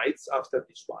no slides after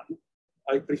this one.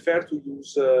 I prefer to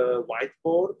use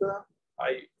whiteboard.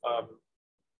 I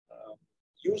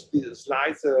use the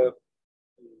slides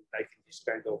like in this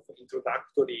kind of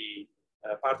introductory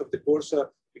part of the course,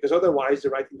 because otherwise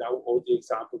writing down all the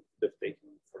examples would have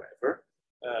taken forever.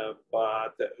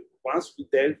 But once we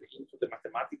delve into the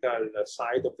mathematical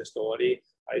side of the story,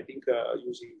 I think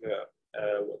using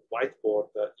whiteboard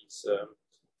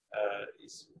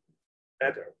is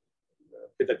better,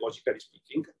 pedagogically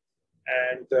speaking.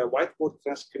 And whiteboard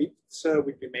transcripts will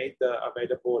be made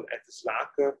available at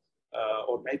Slack,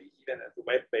 or maybe even at the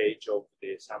web page of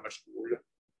the summer school.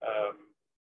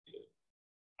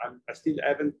 I still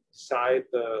haven't decided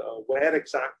where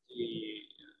exactly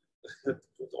to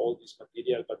put all this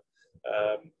material, but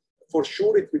for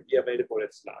sure it will be available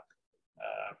at Slack.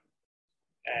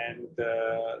 And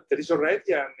there is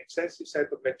already an extensive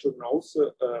set of lecture notes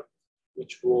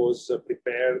which was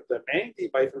prepared mainly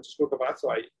by Francesco Cavazzo.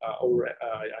 I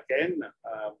again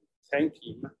thank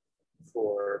him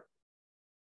for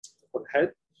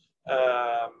help,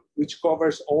 which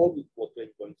covers all what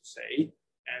we're going to say,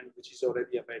 and which is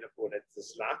already available at the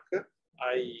Slack.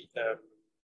 I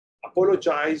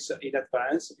apologize in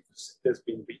advance because it has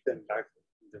been written like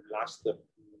in the last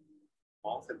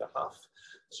month and a half.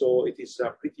 So it is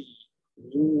a pretty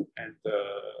new and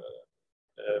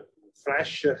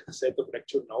fresh set of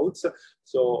lecture notes.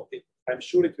 So I'm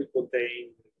sure it will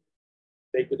contain,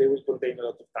 they will contain a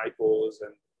lot of typos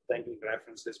and dangling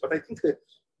references, but I think that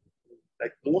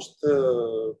like most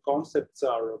concepts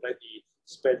are already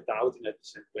spelled out in a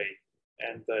decent way.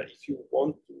 And if you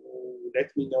want to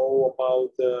let me know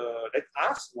about, let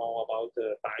us know about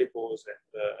typos and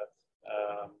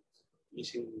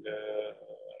missing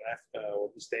or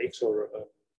mistakes or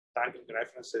dangling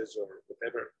references or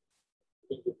whatever,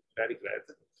 we would be very glad.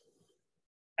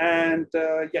 And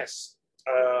yes,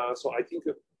 so I think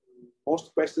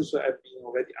most questions have been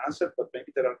already answered, but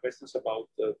maybe there are questions about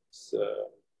this,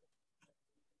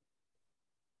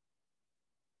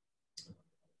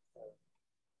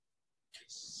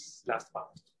 last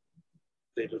part,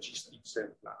 the logistics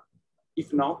and plan.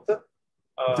 If not,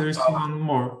 there is one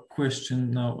more question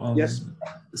now on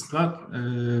Slack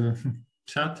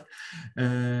chat.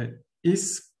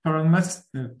 Is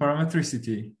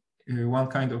parametricity one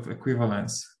kind of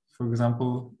equivalence? For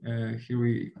example, here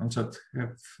we on chat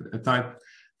have a type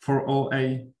for all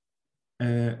A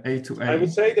to A. I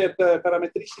would say that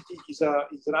parametricity is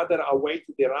rather a way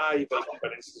to derive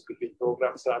equivalences between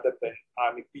programs rather than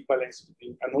an equivalence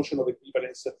between a notion of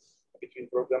equivalence between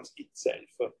programs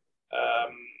itself.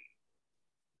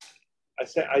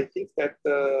 I think that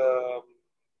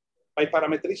by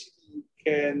parametricity you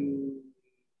can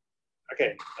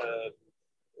again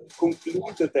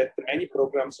conclude that many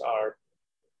programs are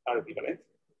equivalent,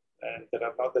 and there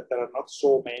are not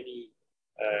so many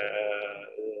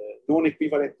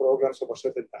non-equivalent programs of a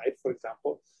certain type, for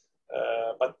example.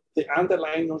 But the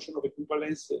underlying notion of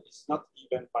equivalence is not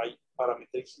given by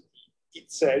parametricity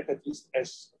itself, at least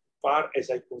as far as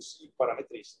I conceive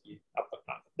parametricity.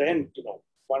 Then,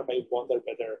 one may wonder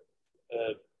whether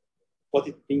what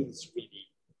it means really.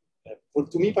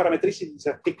 To me, parametricity is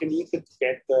a technique to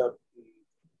get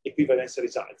equivalence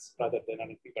results rather than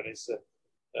an equivalence,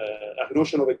 a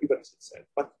notion of equivalence itself.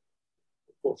 But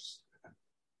of course,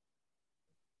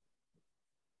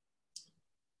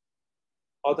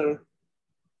 other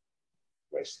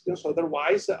questions?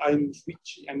 Otherwise, I'm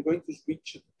going to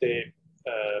switch the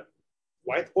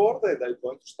whiteboard and I'm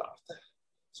going to start.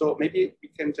 So maybe we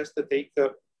can just take a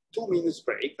 2 minutes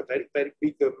break, a very, very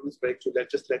quick minutes break. So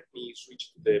just let me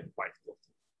switch to the whiteboard.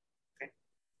 Okay,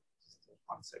 just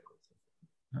 1 second.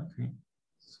 Okay.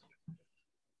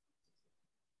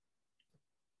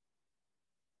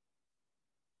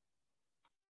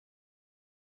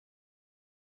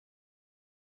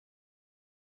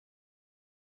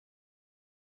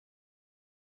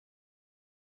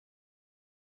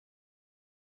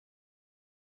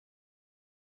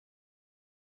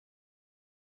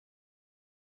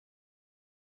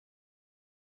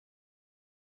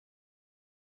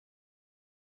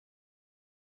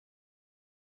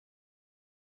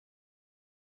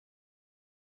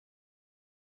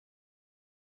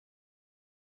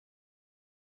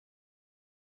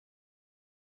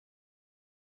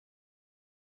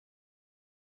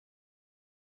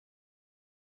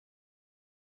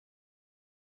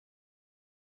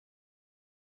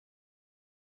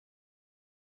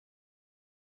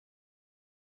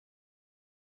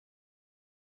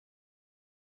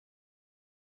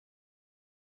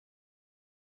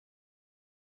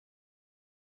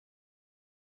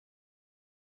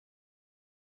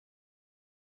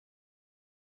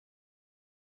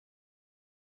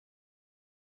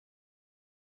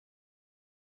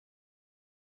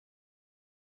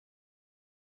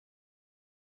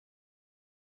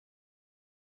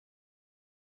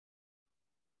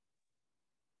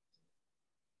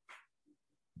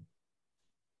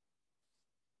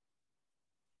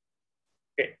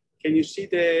 Okay, can you see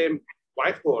the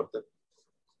whiteboard?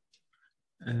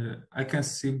 I can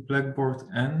see blackboard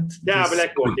and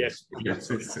blackboard. Yes.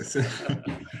 Yes.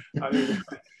 I mean,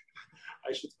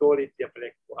 I should call it a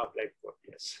blackboard.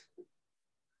 Yes.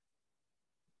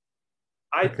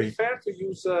 I prefer to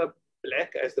use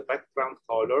black as the background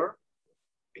color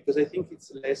because I think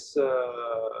it's less.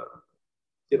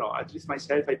 At least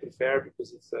myself, I prefer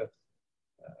because it's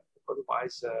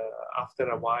otherwise after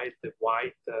a while the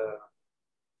white.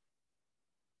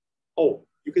 Oh,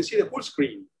 you can see the whole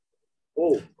screen.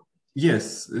 Oh.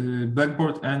 Yes,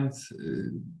 blackboard and.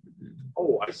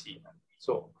 Oh, I see.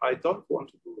 So I don't want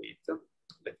to do it.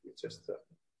 Let me just.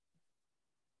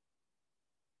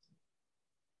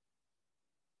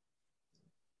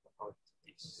 About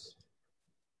this.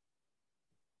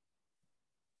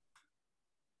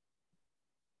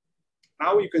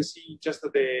 Now you can see just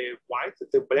the white,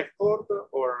 the blackboard,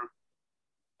 or.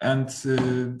 And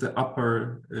the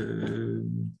upper.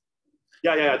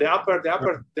 Yeah. The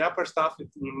upper stuff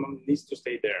needs to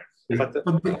stay there. But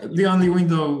the only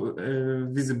window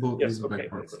visible yes, is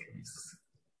blackboard. Okay.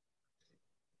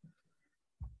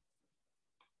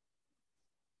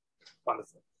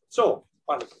 Wonderful. So,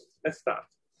 let's start.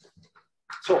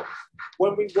 So,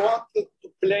 when we want to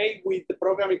play with the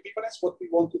program equivalence, what we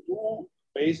want to do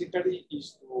basically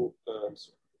is to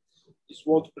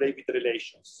play with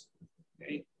relations.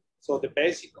 Okay. So the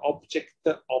basic object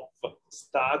of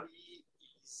study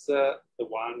is the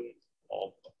one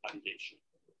of annihilation.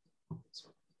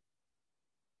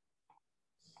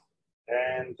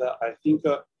 And I think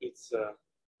it's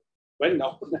well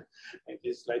known, and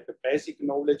it's like the basic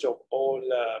knowledge of all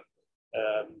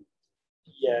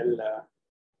EL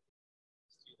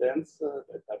students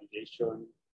that annihilation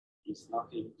is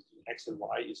nothing between X and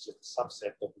Y, it's just a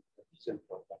subset of the Cartesian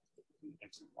product between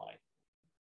X and Y.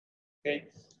 Okay,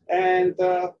 and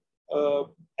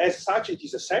as such, it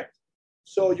is a set.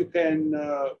 So you can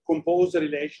compose a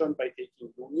relation by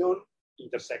taking union,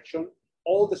 intersection,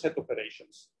 all the set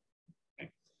operations.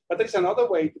 Okay. But there is another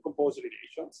way to compose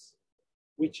relations,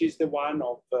 which is the one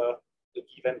of the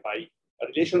given by a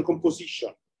relation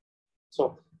composition.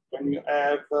 So when you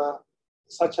have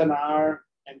such an R,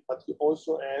 but you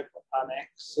also have an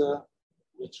X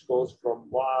which goes from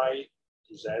Y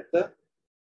to Z.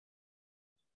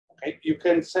 Okay, you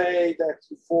can say that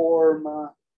you form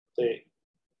the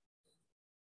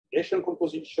relation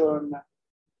composition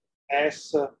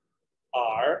RS.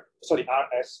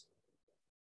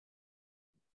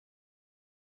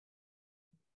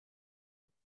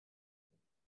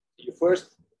 You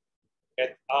first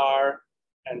get R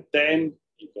and then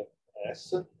you get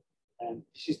S. And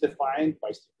this is defined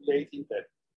by stipulating that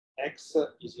X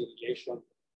is in relation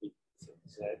with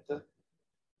Z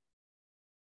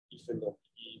if and only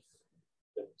if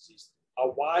there exists a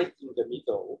Y in the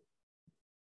middle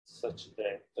such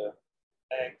that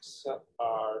x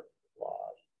r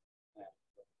y and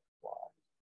y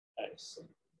x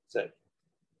z.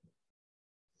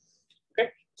 Okay,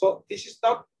 so this is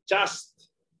not just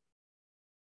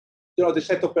the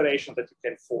set operation that you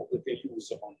can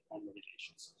use on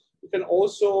relations. You can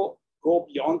also go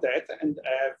beyond that and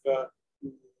have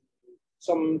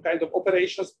some kind of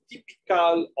operations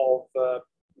typical of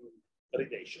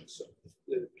relations,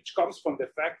 which comes from the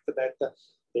fact that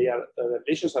they are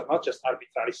relations are not just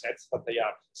arbitrary sets, but they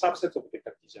are subsets of the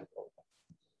Cartesian product.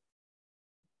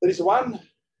 There is one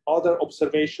other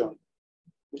observation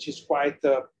which is quite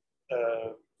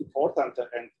important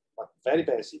and but very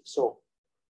basic. So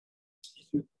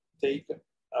if you take a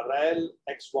rel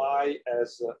xy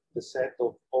as the set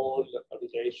of all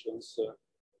relations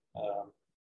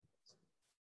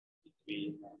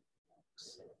between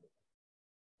x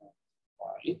and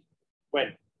y,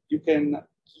 well, you can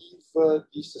give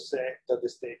this set the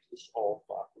status of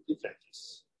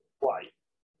multiplex y,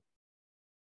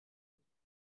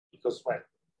 because, well,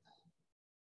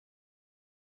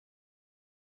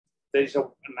 there is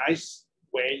a nice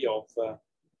way of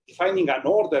defining an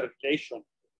order relation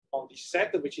on this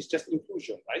set, which is just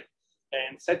inclusion, right?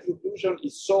 And set inclusion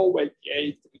is so well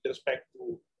behaved with respect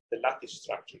to the lattice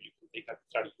structure. You can take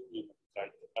arbitrary union,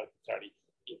 arbitrary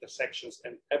intersections,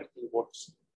 and everything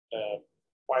works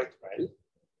quite well.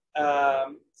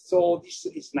 So this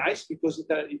is nice because it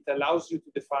allows you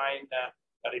to define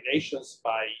relations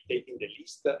by taking the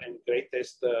least and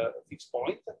greatest fixed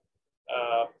point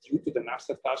due to the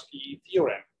Nassar-Tarski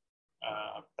theorem,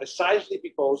 precisely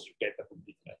because you get a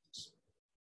complete lattice.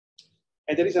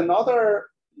 And there is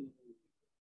another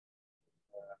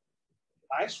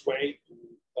nice way to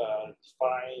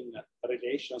define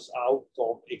relations out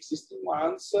of existing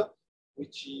ones,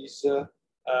 which is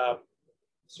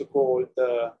so-called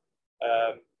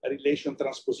relation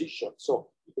transposition. So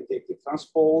you can take the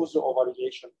transpose of a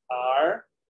relation R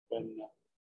when,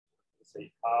 let's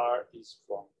say, R is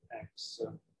from X,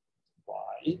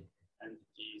 Y, and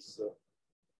it is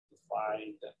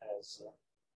defined as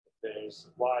there's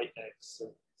Yx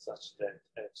such that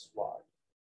Xy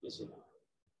is in R.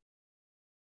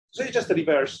 So you just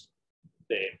reverse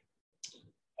the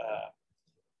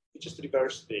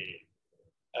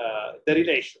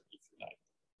relation, if you like.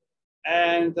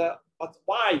 And but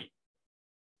why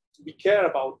do we care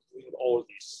about doing all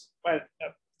this? Well,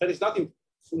 there is nothing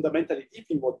fundamentally deep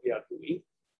in what we are doing,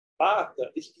 but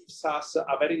this gives us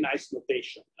a very nice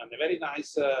notation and a very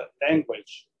nice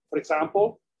language. For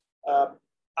example,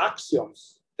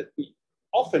 axioms that we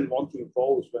often want to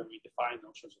impose when we define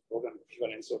notions of program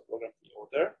equivalence or program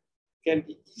pre-order can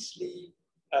be easily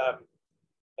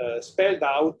spelled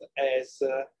out as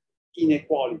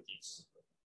inequalities,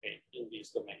 okay, in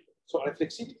this domain. So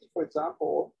reflexivity, for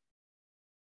example,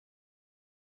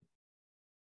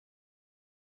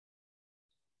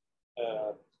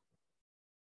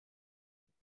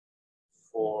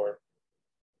 for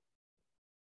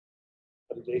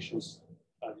relation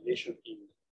in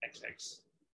XX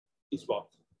is what?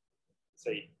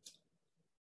 Say,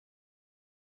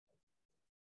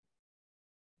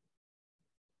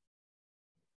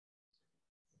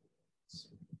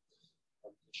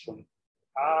 relation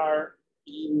R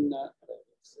in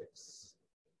XX.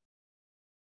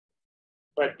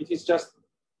 But it is just,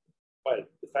 well,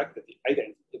 the fact that the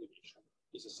identity relation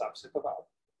is a subset of R.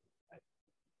 Right?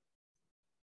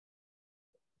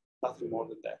 Nothing more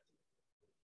than that.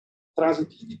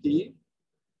 Transitivity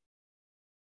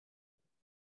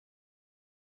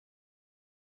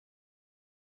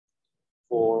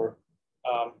for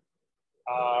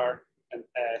R and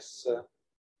S for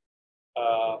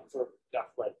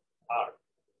well, R.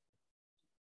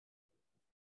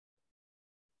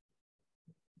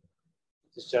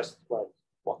 It's just, well,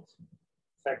 what?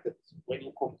 The fact that when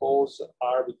you compose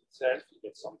R with itself, you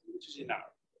get something which is in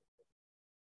R.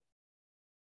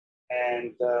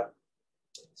 And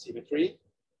symmetry,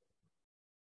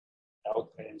 without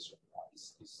any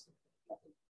surprise, is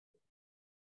nothing.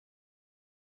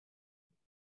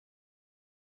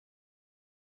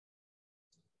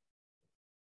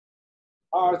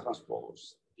 R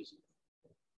transpose is.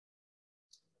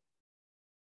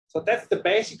 So that's the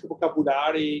basic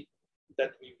vocabulary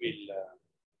that we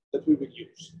will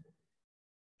use.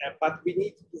 But we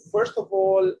need to first of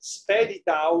all spell it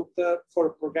out for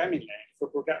programming language,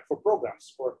 for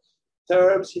programs, for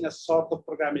terms in a sort of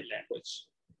programming language.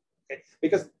 Okay?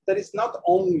 Because there are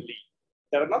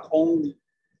not only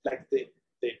like the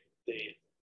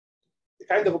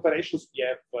kind of operations we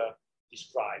have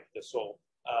described. So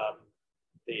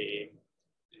the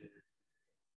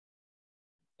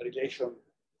relation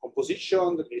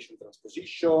composition, relation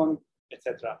transposition,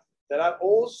 etc. There are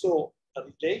also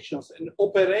relations and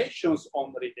operations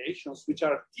on relations, which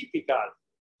are typical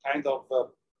kind of,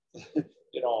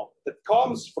 that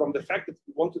comes from the fact that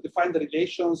we want to define the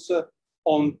relations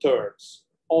on terms,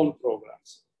 on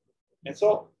programs. And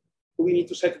so we need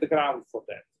to set the ground for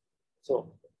that.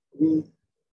 So we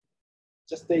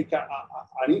just take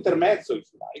an intermezzo,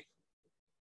 if you like.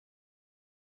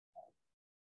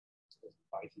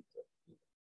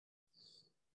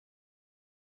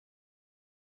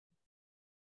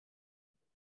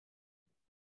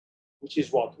 Which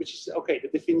is what? Which is, okay, the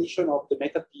definition of the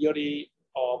meta theory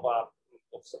of a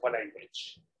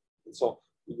language. And so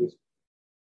we will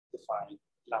define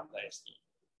lambda ST.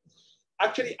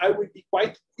 Actually, I will be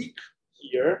quite quick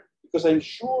here because I'm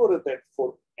sure that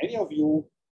for any of you,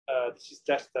 this is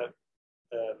just a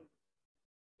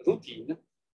routine.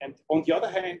 And on the other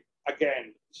hand,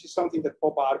 again, this is something that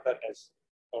Bob Barber has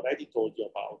already told you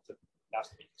about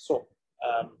last week. So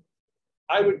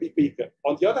I will be quick.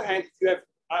 On the other hand, if you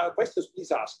have questions,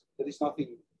 please ask. There is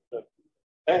nothing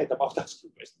bad about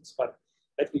asking questions, but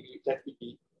let me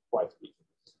be quite quick.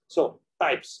 So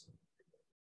types.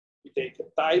 We take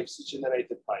types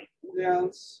generated by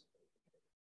booleans,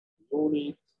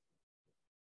 unit,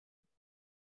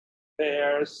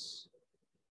 pairs,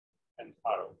 and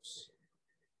arrows.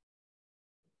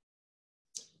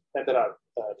 Then there are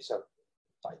these are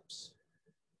types.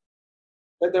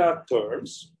 Then there are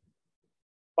terms.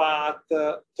 But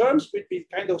terms will be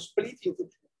kind of split into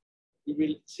two. We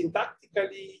will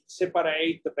syntactically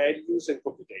separate the values and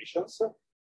computations.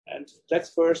 And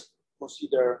let's first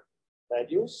consider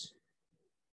values.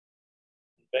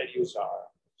 Values are,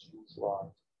 as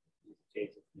usual,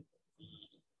 indicated with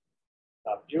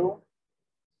W.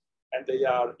 And they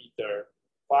are either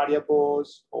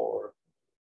variables or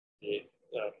the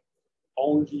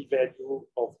only value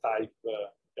of type,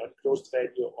 closed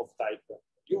value of type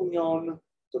union,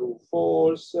 true,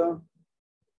 false,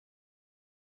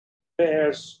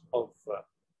 pairs of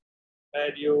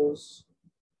values,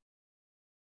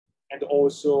 and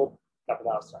also lambda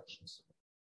abstractions.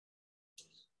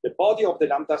 The body of the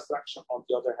lambda abstraction, on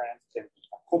the other hand, can be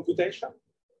a computation,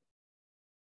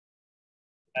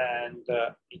 and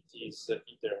it is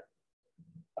either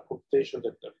a computation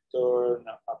that return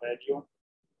a value,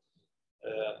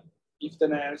 if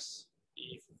then else,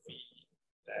 if v,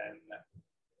 then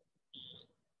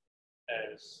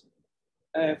as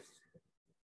f,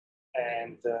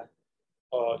 and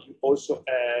you also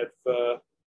have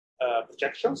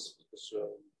projections, because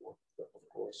of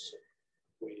course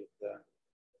with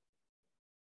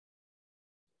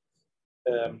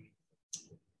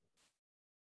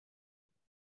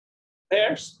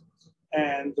pairs,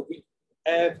 and we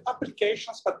have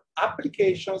applications, but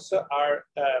applications are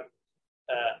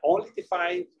only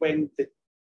defined when the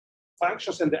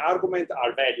functions and the argument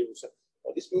are values.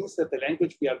 So this means that the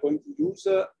language we are going to use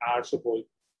are so-called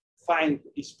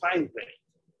fine-grained.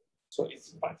 So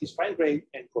it's fine-grained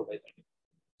and called by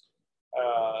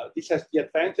value. This has the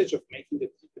advantage of making the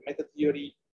meta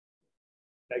theory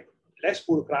like less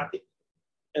bureaucratic,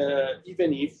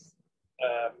 even if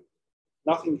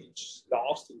nothing is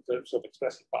lost in terms of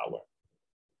expressive power.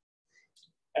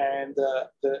 And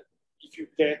if you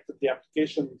get the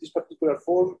application in this particular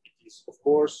form, it is of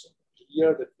course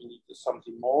clear that we need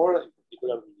something more. In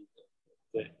particular, we need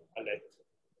the alert.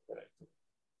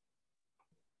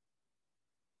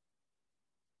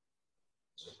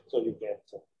 So you get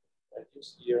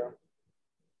values here.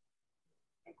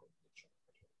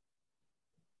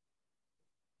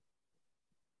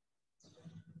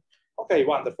 Okay,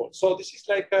 wonderful. So this is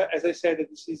like, as I said,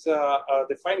 this is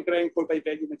the fine-grained call by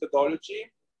value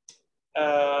methodology. There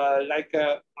are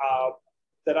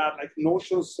like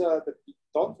notions that we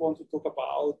don't want to talk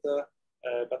about,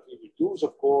 but we will use,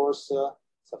 of course,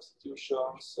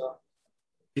 substitutions.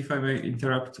 If I may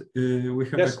interrupt, we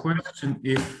have yes. a question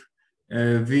if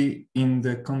v in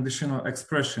the conditional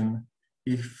expression,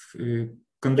 if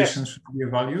condition yes. should be a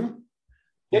value?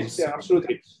 Yes, yeah,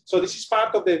 absolutely. So this is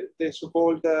part of the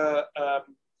so-called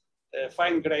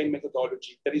fine-grained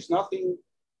methodology. There is nothing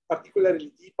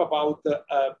particularly deep about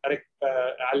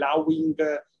allowing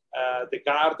the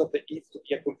guard of the if to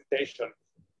be a computation.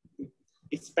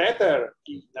 It's better,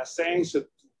 in a sense, to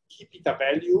keep it a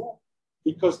value,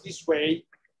 because this way,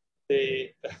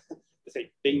 the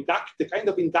kind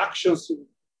of inductions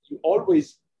you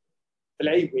always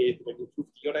play with when you prove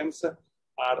theorems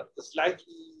are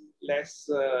slightly less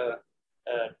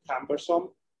cumbersome,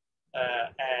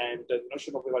 and the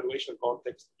notion of evaluation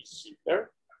context is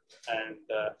simpler. And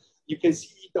you can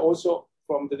see it also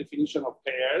from the definition of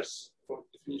pairs, from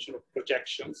the definition of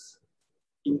projections.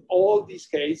 in all these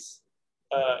cases,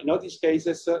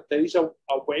 there is a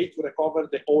way to recover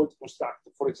the old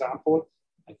constructor. For example,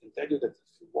 I can tell you that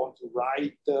if you want to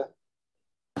write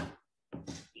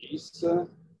this,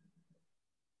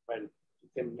 well, you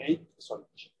can make, sorry,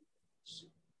 you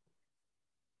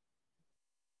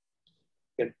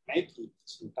can make it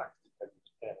syntactically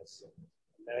as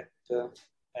let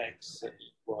x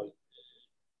equal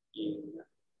in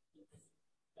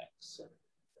x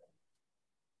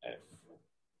f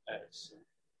x,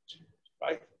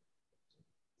 right?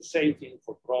 The same thing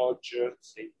for project,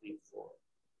 same thing for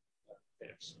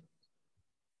pairs.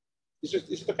 Is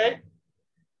it okay?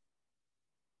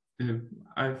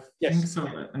 I think so,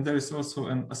 and there is also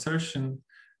an assertion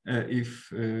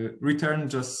if return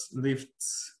just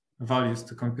lifts values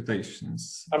to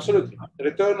computations. Absolutely,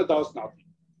 return does nothing.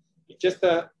 It just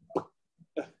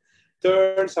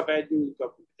turns a value into a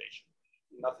computation.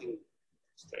 Nothing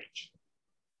strange.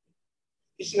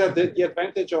 This is the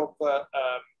advantage of.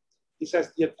 This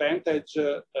has the advantage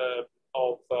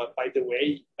of, by the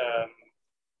way,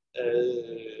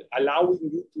 allowing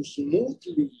you to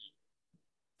smoothly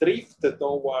drift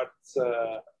towards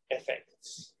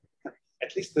effects,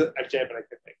 at least the algebraic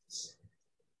effects.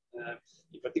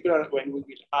 In particular, when we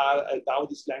will endow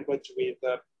this language with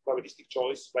probabilistic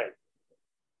choice, well,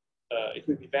 it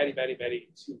will be very, very, very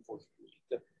simple to do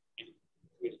it, and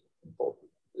it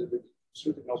will be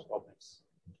absolutely no problems.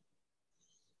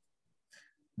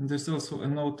 And there's also a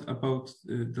note about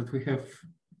that we have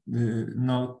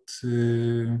not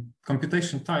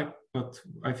computation type, but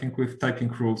I think with typing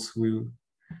rules we'll.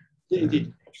 Yeah,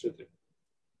 indeed, absolutely.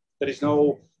 There is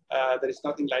no, there is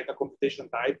nothing like a computation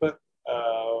type. We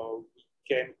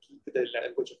can keep the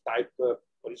language of type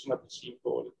reasonably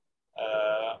simple.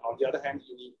 On the other hand,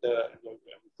 you need,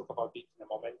 we'll talk about it in a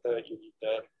moment. You need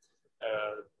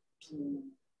two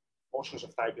motions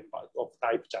of type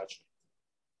judgment.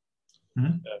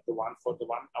 Mm-hmm. The one for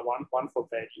one for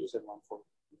values and one for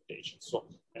computation. So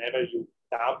whenever you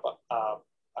tab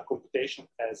a computation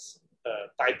as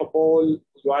typeable,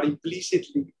 you are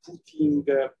implicitly putting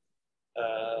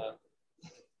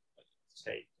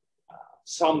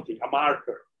something, a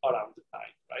marker around the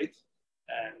type, right?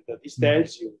 And this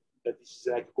tells you that this is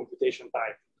like a computation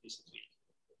type implicitly,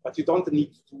 but you don't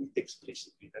need to do it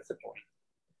explicitly. That's the point.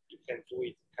 You can do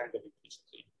it kind of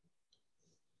implicitly.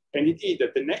 And indeed,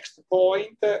 the next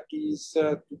point is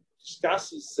to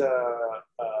discuss is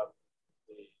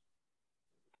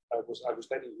I was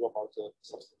telling you about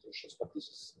substitutions, but this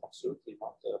is absolutely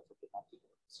not problematic.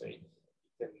 Say you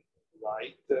can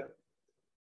write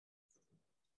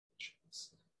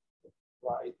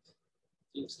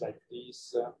things like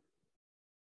this,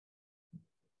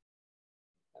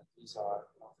 and these are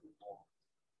nothing more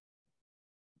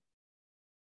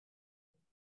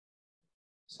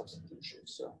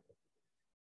substitutions.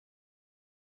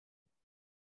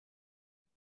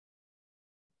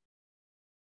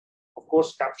 Of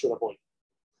course, capturable.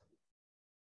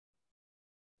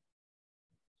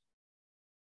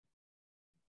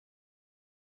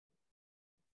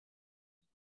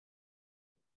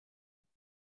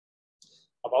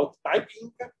 About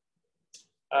typing,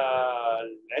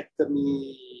 let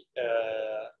me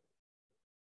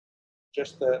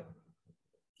just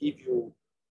give you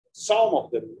some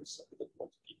of the rules. I don't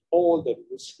want to give all the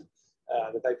rules,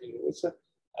 the typing rules.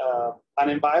 An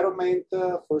environment,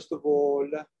 first of all,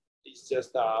 is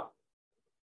just a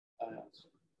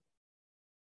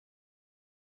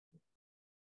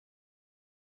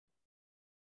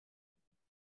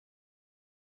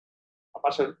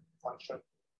partial function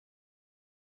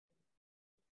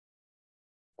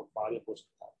of variables.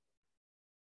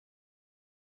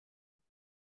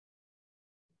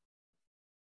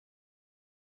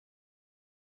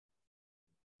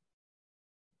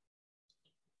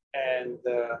 And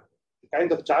the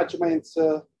kind of judgments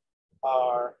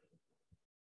are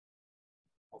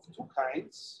of two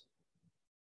kinds.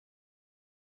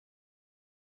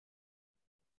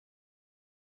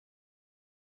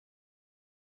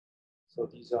 So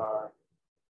these are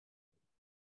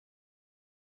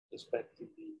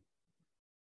respectively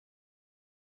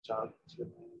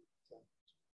judgment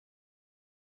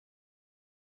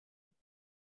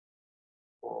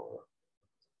for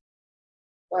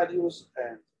values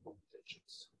and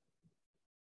computations.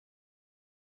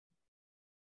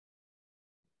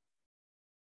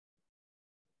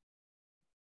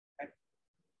 Okay.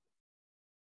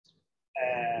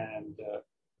 And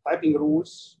typing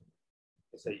rules,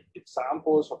 let's say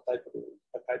examples of typing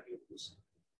rules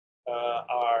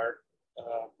are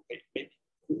maybe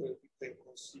we can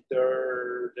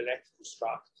consider the let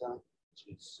construct, which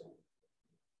is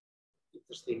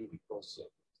interesting because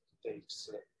takes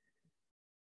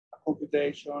a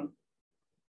computation,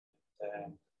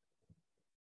 then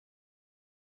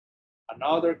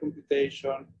another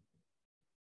computation,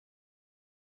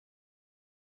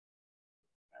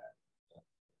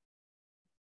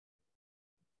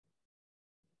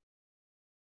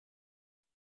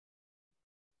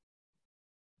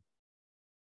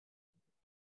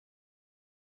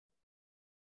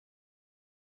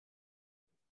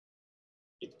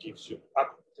 it gives you a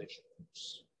computation.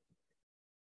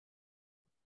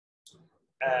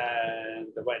 And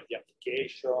well, the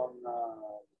application,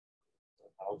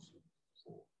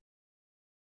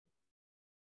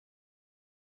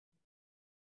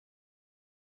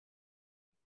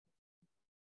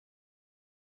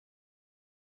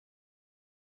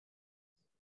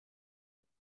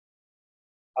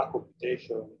 a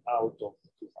computation out of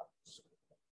 2 factors.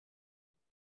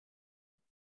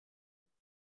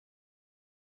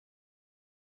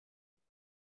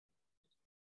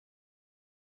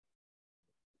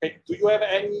 Okay. Do you have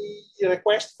any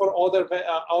request for other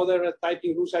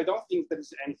typing rules? I don't think there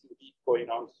is anything deep going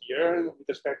on here with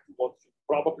respect to what you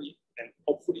probably and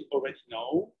hopefully already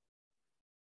know.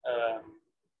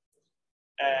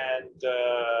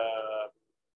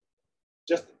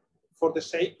 Just for the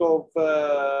sake of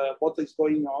what is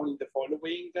going on in the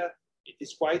following, it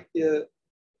is quite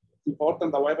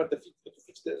important, however, to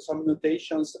fix some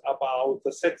notations about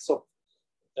the sets of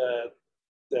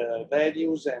the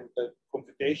values and the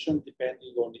computation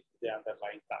depending on the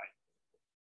underlying time.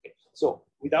 Okay. So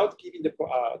without giving the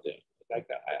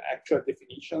actual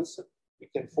definitions, we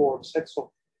can form sets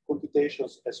of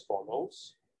computations as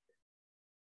follows.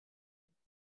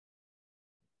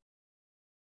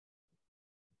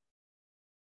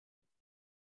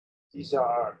 These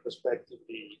are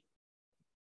respectively,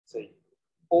 say,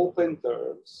 open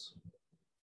terms.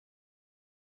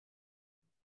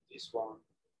 This one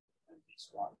and this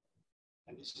one.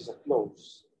 And this is a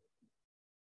close.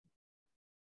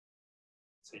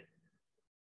 See,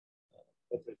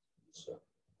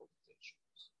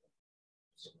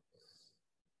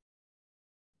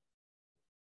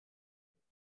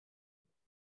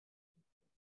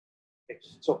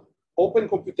 so open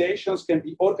computations can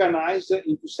be organized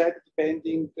into set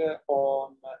depending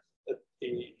on the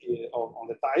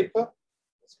type.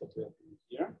 That's what we are doing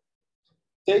here.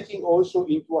 Taking also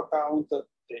into account the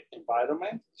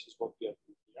environment, this is what we are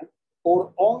doing here,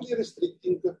 or only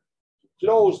restricting to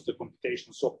closed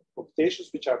computations, so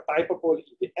computations which are typable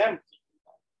in the empty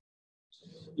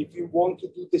environment. If you want to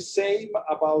do the same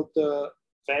about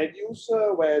values,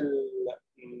 well,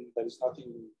 there is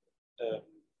nothing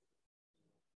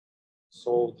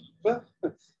so deep.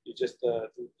 You just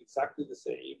do exactly the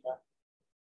same.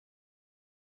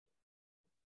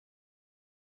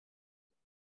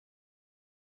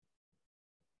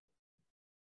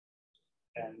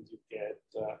 And you get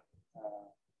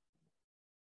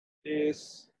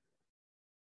this,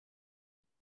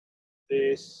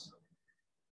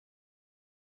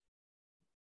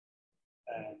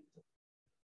 and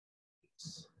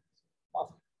this.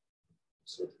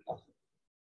 Absolutely nothing.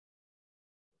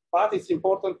 But it's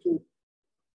important to,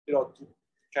 to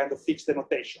kind of fix the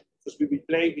notation because we will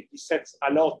play with these sets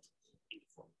a lot in the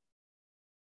form.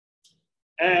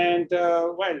 And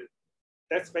well,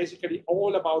 that's basically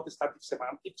all about the static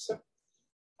semantics.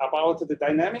 About the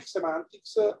dynamic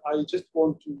semantics, I just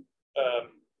want to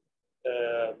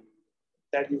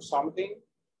tell you something,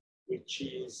 which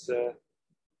is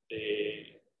the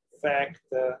fact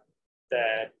that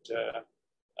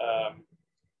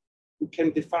we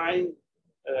can define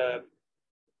the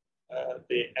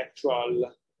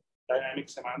actual dynamic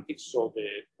semantics, so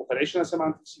the operational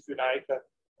semantics, if you like,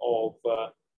 of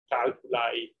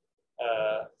calculi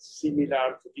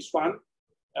similar to this one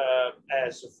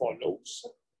as follows.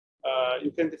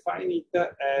 You can define it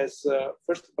as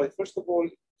first of all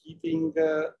giving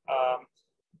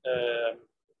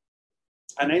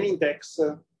an n index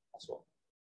as well.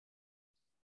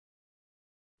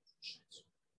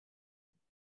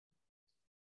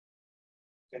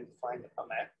 You can define a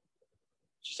map,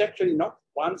 which is actually not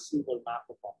one single map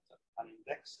of an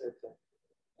indexed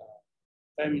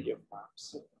family of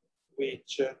maps,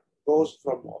 which goes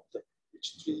from what?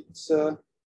 Which treats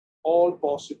all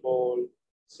possible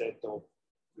set of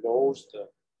closed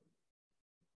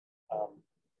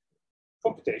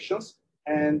computations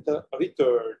and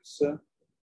returns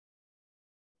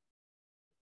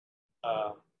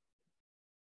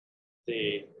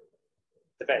the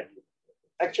value.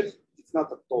 Actually, it's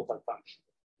not a total function.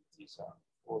 It is, of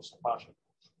course, a partial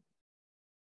function.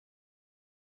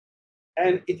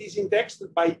 And it is indexed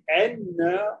by n,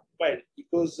 well,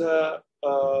 because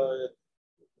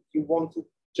you want to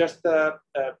just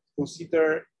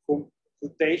consider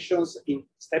computations in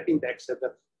step indexed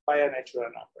by a natural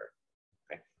number.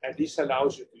 Okay? And this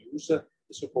allows you to use the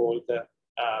so-called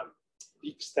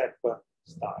big step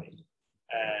style.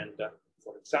 And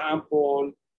for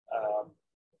example,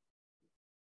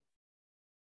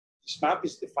 this map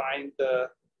is defined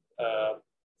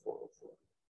for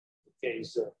the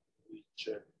case which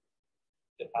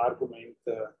the argument,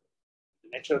 the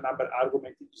natural number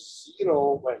argument is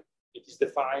 0. Well, it is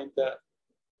defined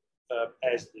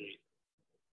as the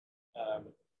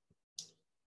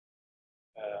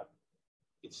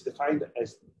it's defined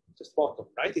as just bottom,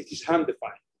 right? It is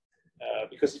undefined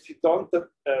because if you don't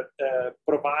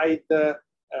provide the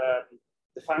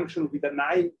function with a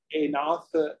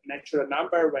 9a0 natural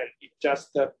number, well, it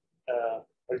just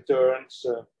returns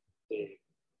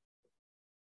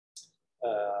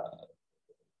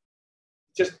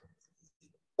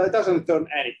that doesn't return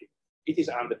anything. It is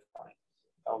undefined.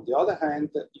 On the other hand,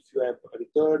 if you have a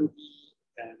return v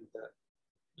and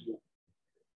you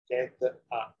get a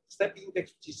step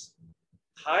index which is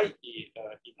high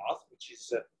enough, which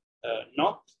is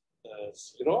not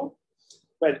 0,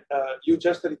 well, you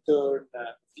just return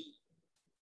v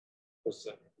because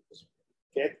you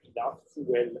get enough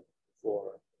fuel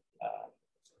for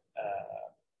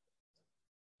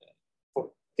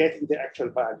getting the actual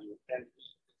value, and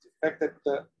the fact that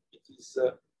it is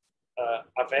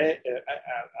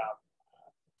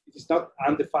it is not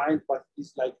undefined, but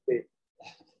it's like the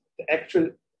actual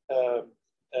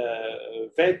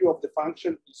value of the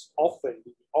function is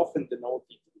often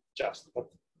denoted with just. But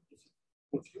if it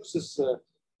confuses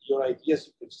your ideas,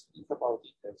 you can just think about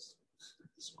it as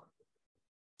this one.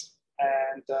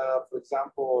 And for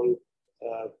example,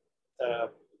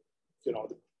 you know,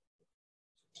 you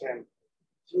can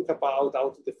think about how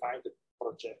to define the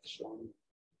projection.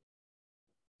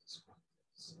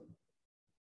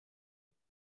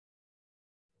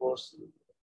 Of course, you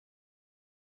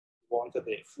want the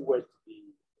fuel to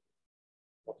be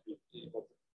what will be, what will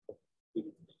it be, what it will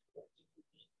be,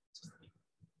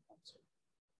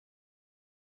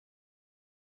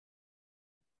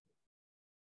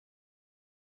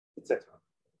 etc.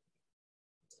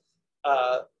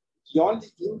 The only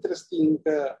interesting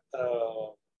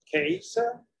case,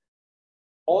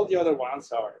 all the other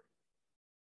ones are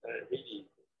really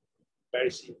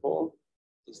very simple,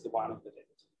 is the one on the left.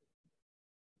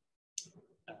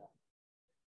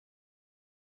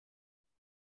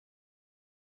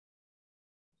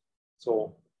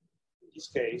 So in this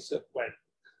case, well,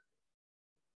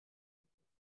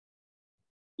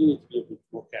 you need to be a bit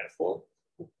more careful.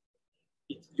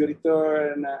 You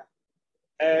return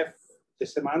f, the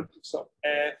semantics of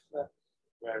f,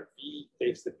 where v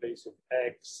takes the place of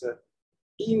x,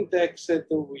 indexed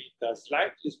with a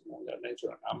slightly smaller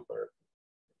natural number,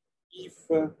 if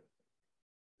the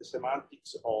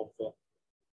semantics of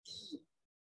e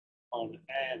on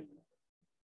n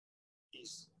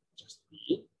is just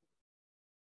v,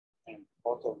 and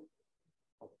bottom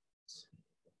of x.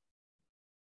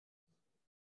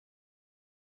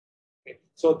 Okay.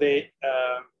 So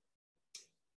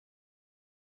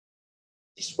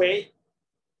this way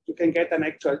you can get an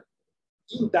actual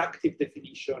inductive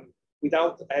definition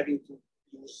without having to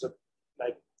use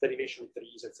like derivation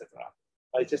trees, etc.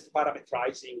 By just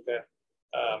parameterizing the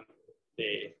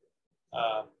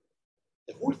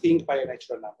whole thing by a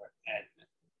natural number n.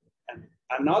 And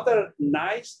another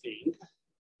nice thing,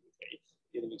 okay,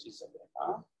 which is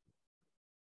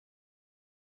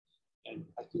and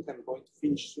I think I'm going to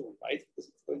finish soon, right? Because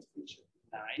it's going to finish at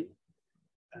 9,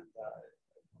 and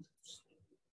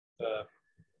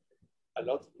a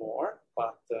lot more,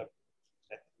 but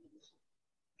let me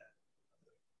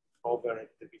cover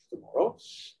it a bit tomorrow.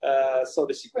 So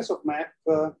the sequence of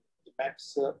the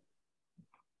maps.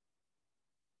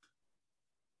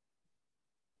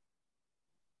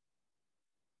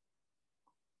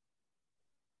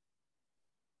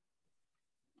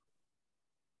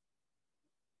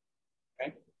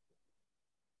 Okay.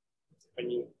 When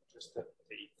you just take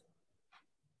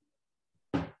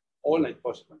all night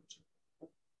possible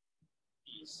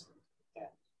is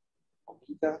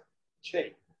omega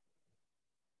j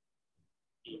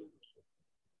in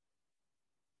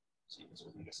sequence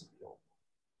omega CPO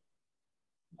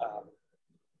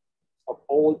of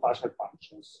all partial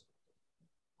functions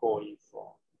going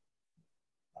from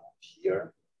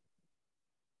here.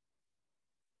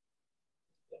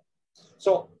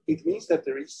 So it means that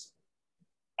there is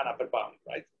an upper bound,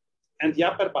 right? And the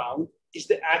upper bound is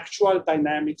the actual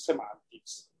dynamic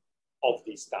semantics of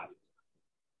this type.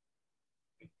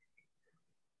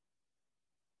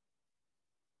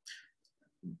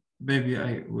 maybe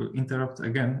I will interrupt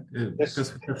again yes.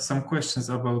 because we have some questions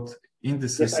about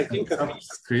indices yes, I think and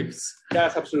subscripts.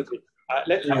 Yes, absolutely.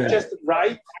 Let me just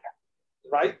write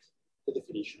the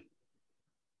definition.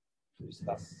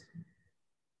 Stuff.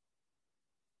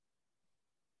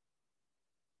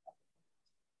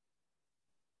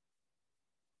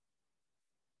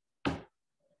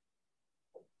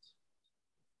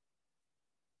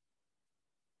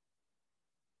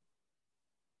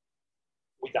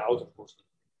 Without, of course.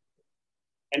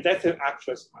 And that's the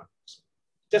actual semantics.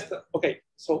 Just okay.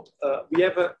 So we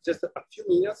have just a few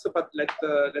minutes, but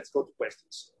let's go to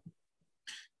questions.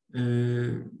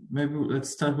 Maybe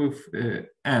let's start with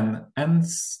N. N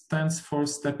stands for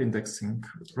step indexing,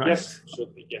 right? Yes,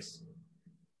 should be, yes.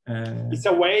 It's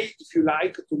a way, if you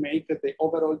like, to make the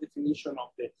overall definition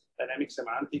of the dynamic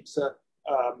semantics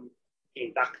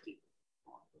inductive,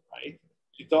 right?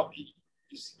 You don't,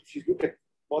 if you look at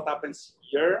what happens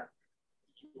here,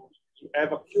 you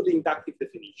have a purely inductive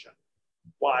definition.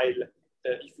 While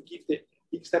if you give the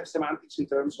big step semantics in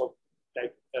terms of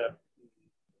like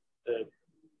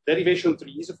derivation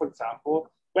trees, for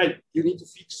example, well, you need to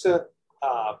fix a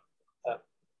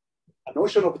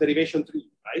notion of derivation tree,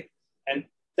 right? And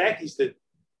that is the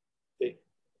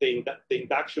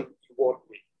induction you work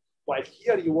with. While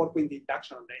here you work with the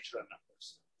induction of natural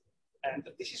numbers. And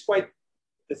this is quite,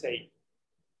 let's say,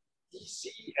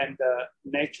 easy and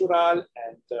natural.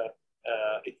 And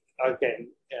again,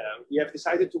 we have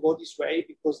decided to go this way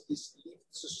because this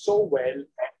leads so well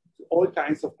to all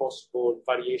kinds of possible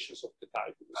variations of the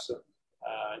calculus,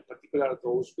 in particular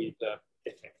those with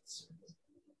effects.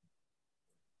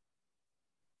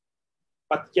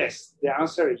 But yes, the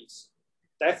answer is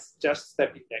that's just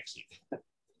step indexing.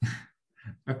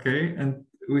 Okay, and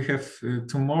we have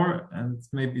two more, and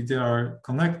maybe they are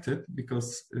connected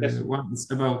because yes. One is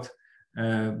about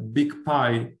big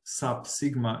pi sub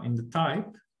sigma in the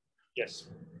type. Yes.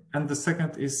 And the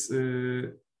second is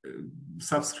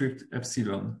subscript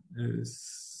epsilon.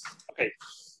 Okay,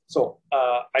 so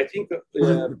I think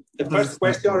the first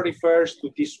question refers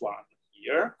to this one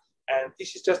here, and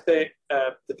this is just the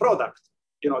product.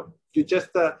 You know, you just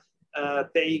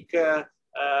take the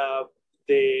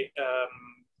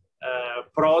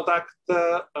product,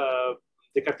 the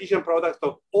Cartesian product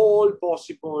of all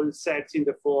possible sets in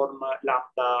the form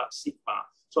lambda sigma.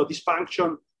 So this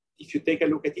function, if you take a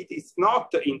look at it, it's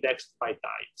not indexed by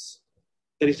types.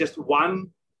 There is just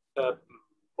one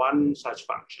such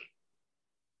function.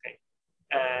 Okay,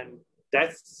 and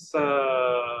that's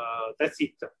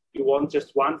it. You want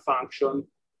just one function,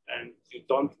 and you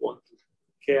don't want to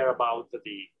care about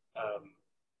the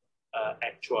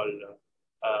actual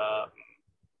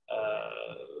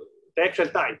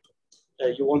type.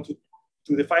 You want to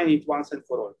define it once and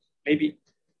for all. Maybe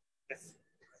that's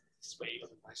this way.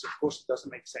 Otherwise, of course, it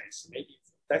doesn't make sense. Maybe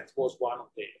that was one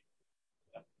of the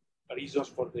reasons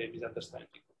for the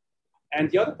misunderstanding. And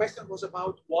the other question was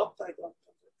about what? I don't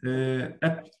know.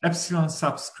 Epsilon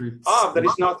subscripts. Ah, there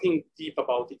is nothing deep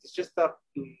about it. It's just a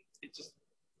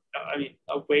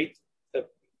way to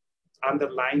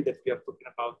underline that we are talking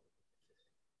about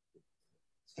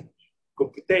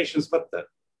computations, but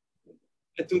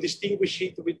to distinguish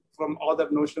it from other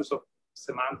notions of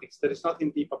semantics, there is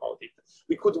nothing deep about it.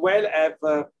 We could well have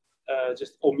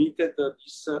just omitted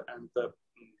this, and that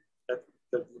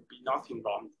there would be nothing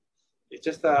wrong. It's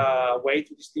just a way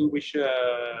to distinguish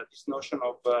this notion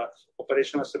of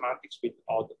operational semantics with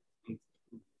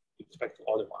respect to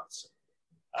other ones.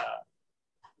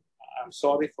 I'm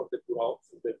sorry for the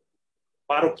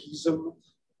parochiism,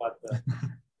 but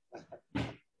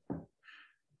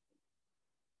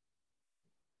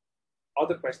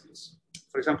other questions?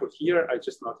 For example, here I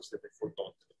just noticed that I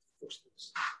forgot the first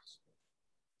things.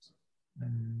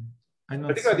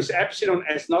 Particularly this epsilon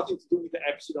has nothing to do with the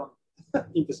epsilon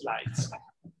in the slides.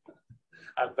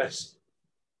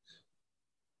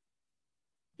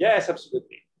 Yes,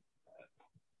 absolutely.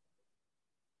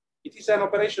 It is an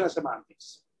operational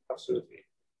semantics, absolutely.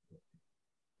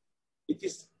 It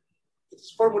is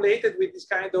formulated with this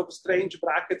kind of strange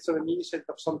brackets or reminiscent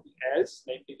of something else,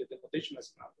 namely the notational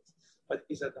semantics, but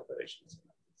it is an operational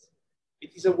semantics.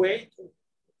 It is a way to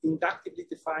inductively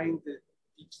define the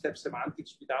deep step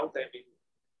semantics without having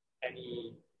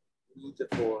any need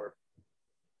for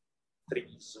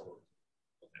trees or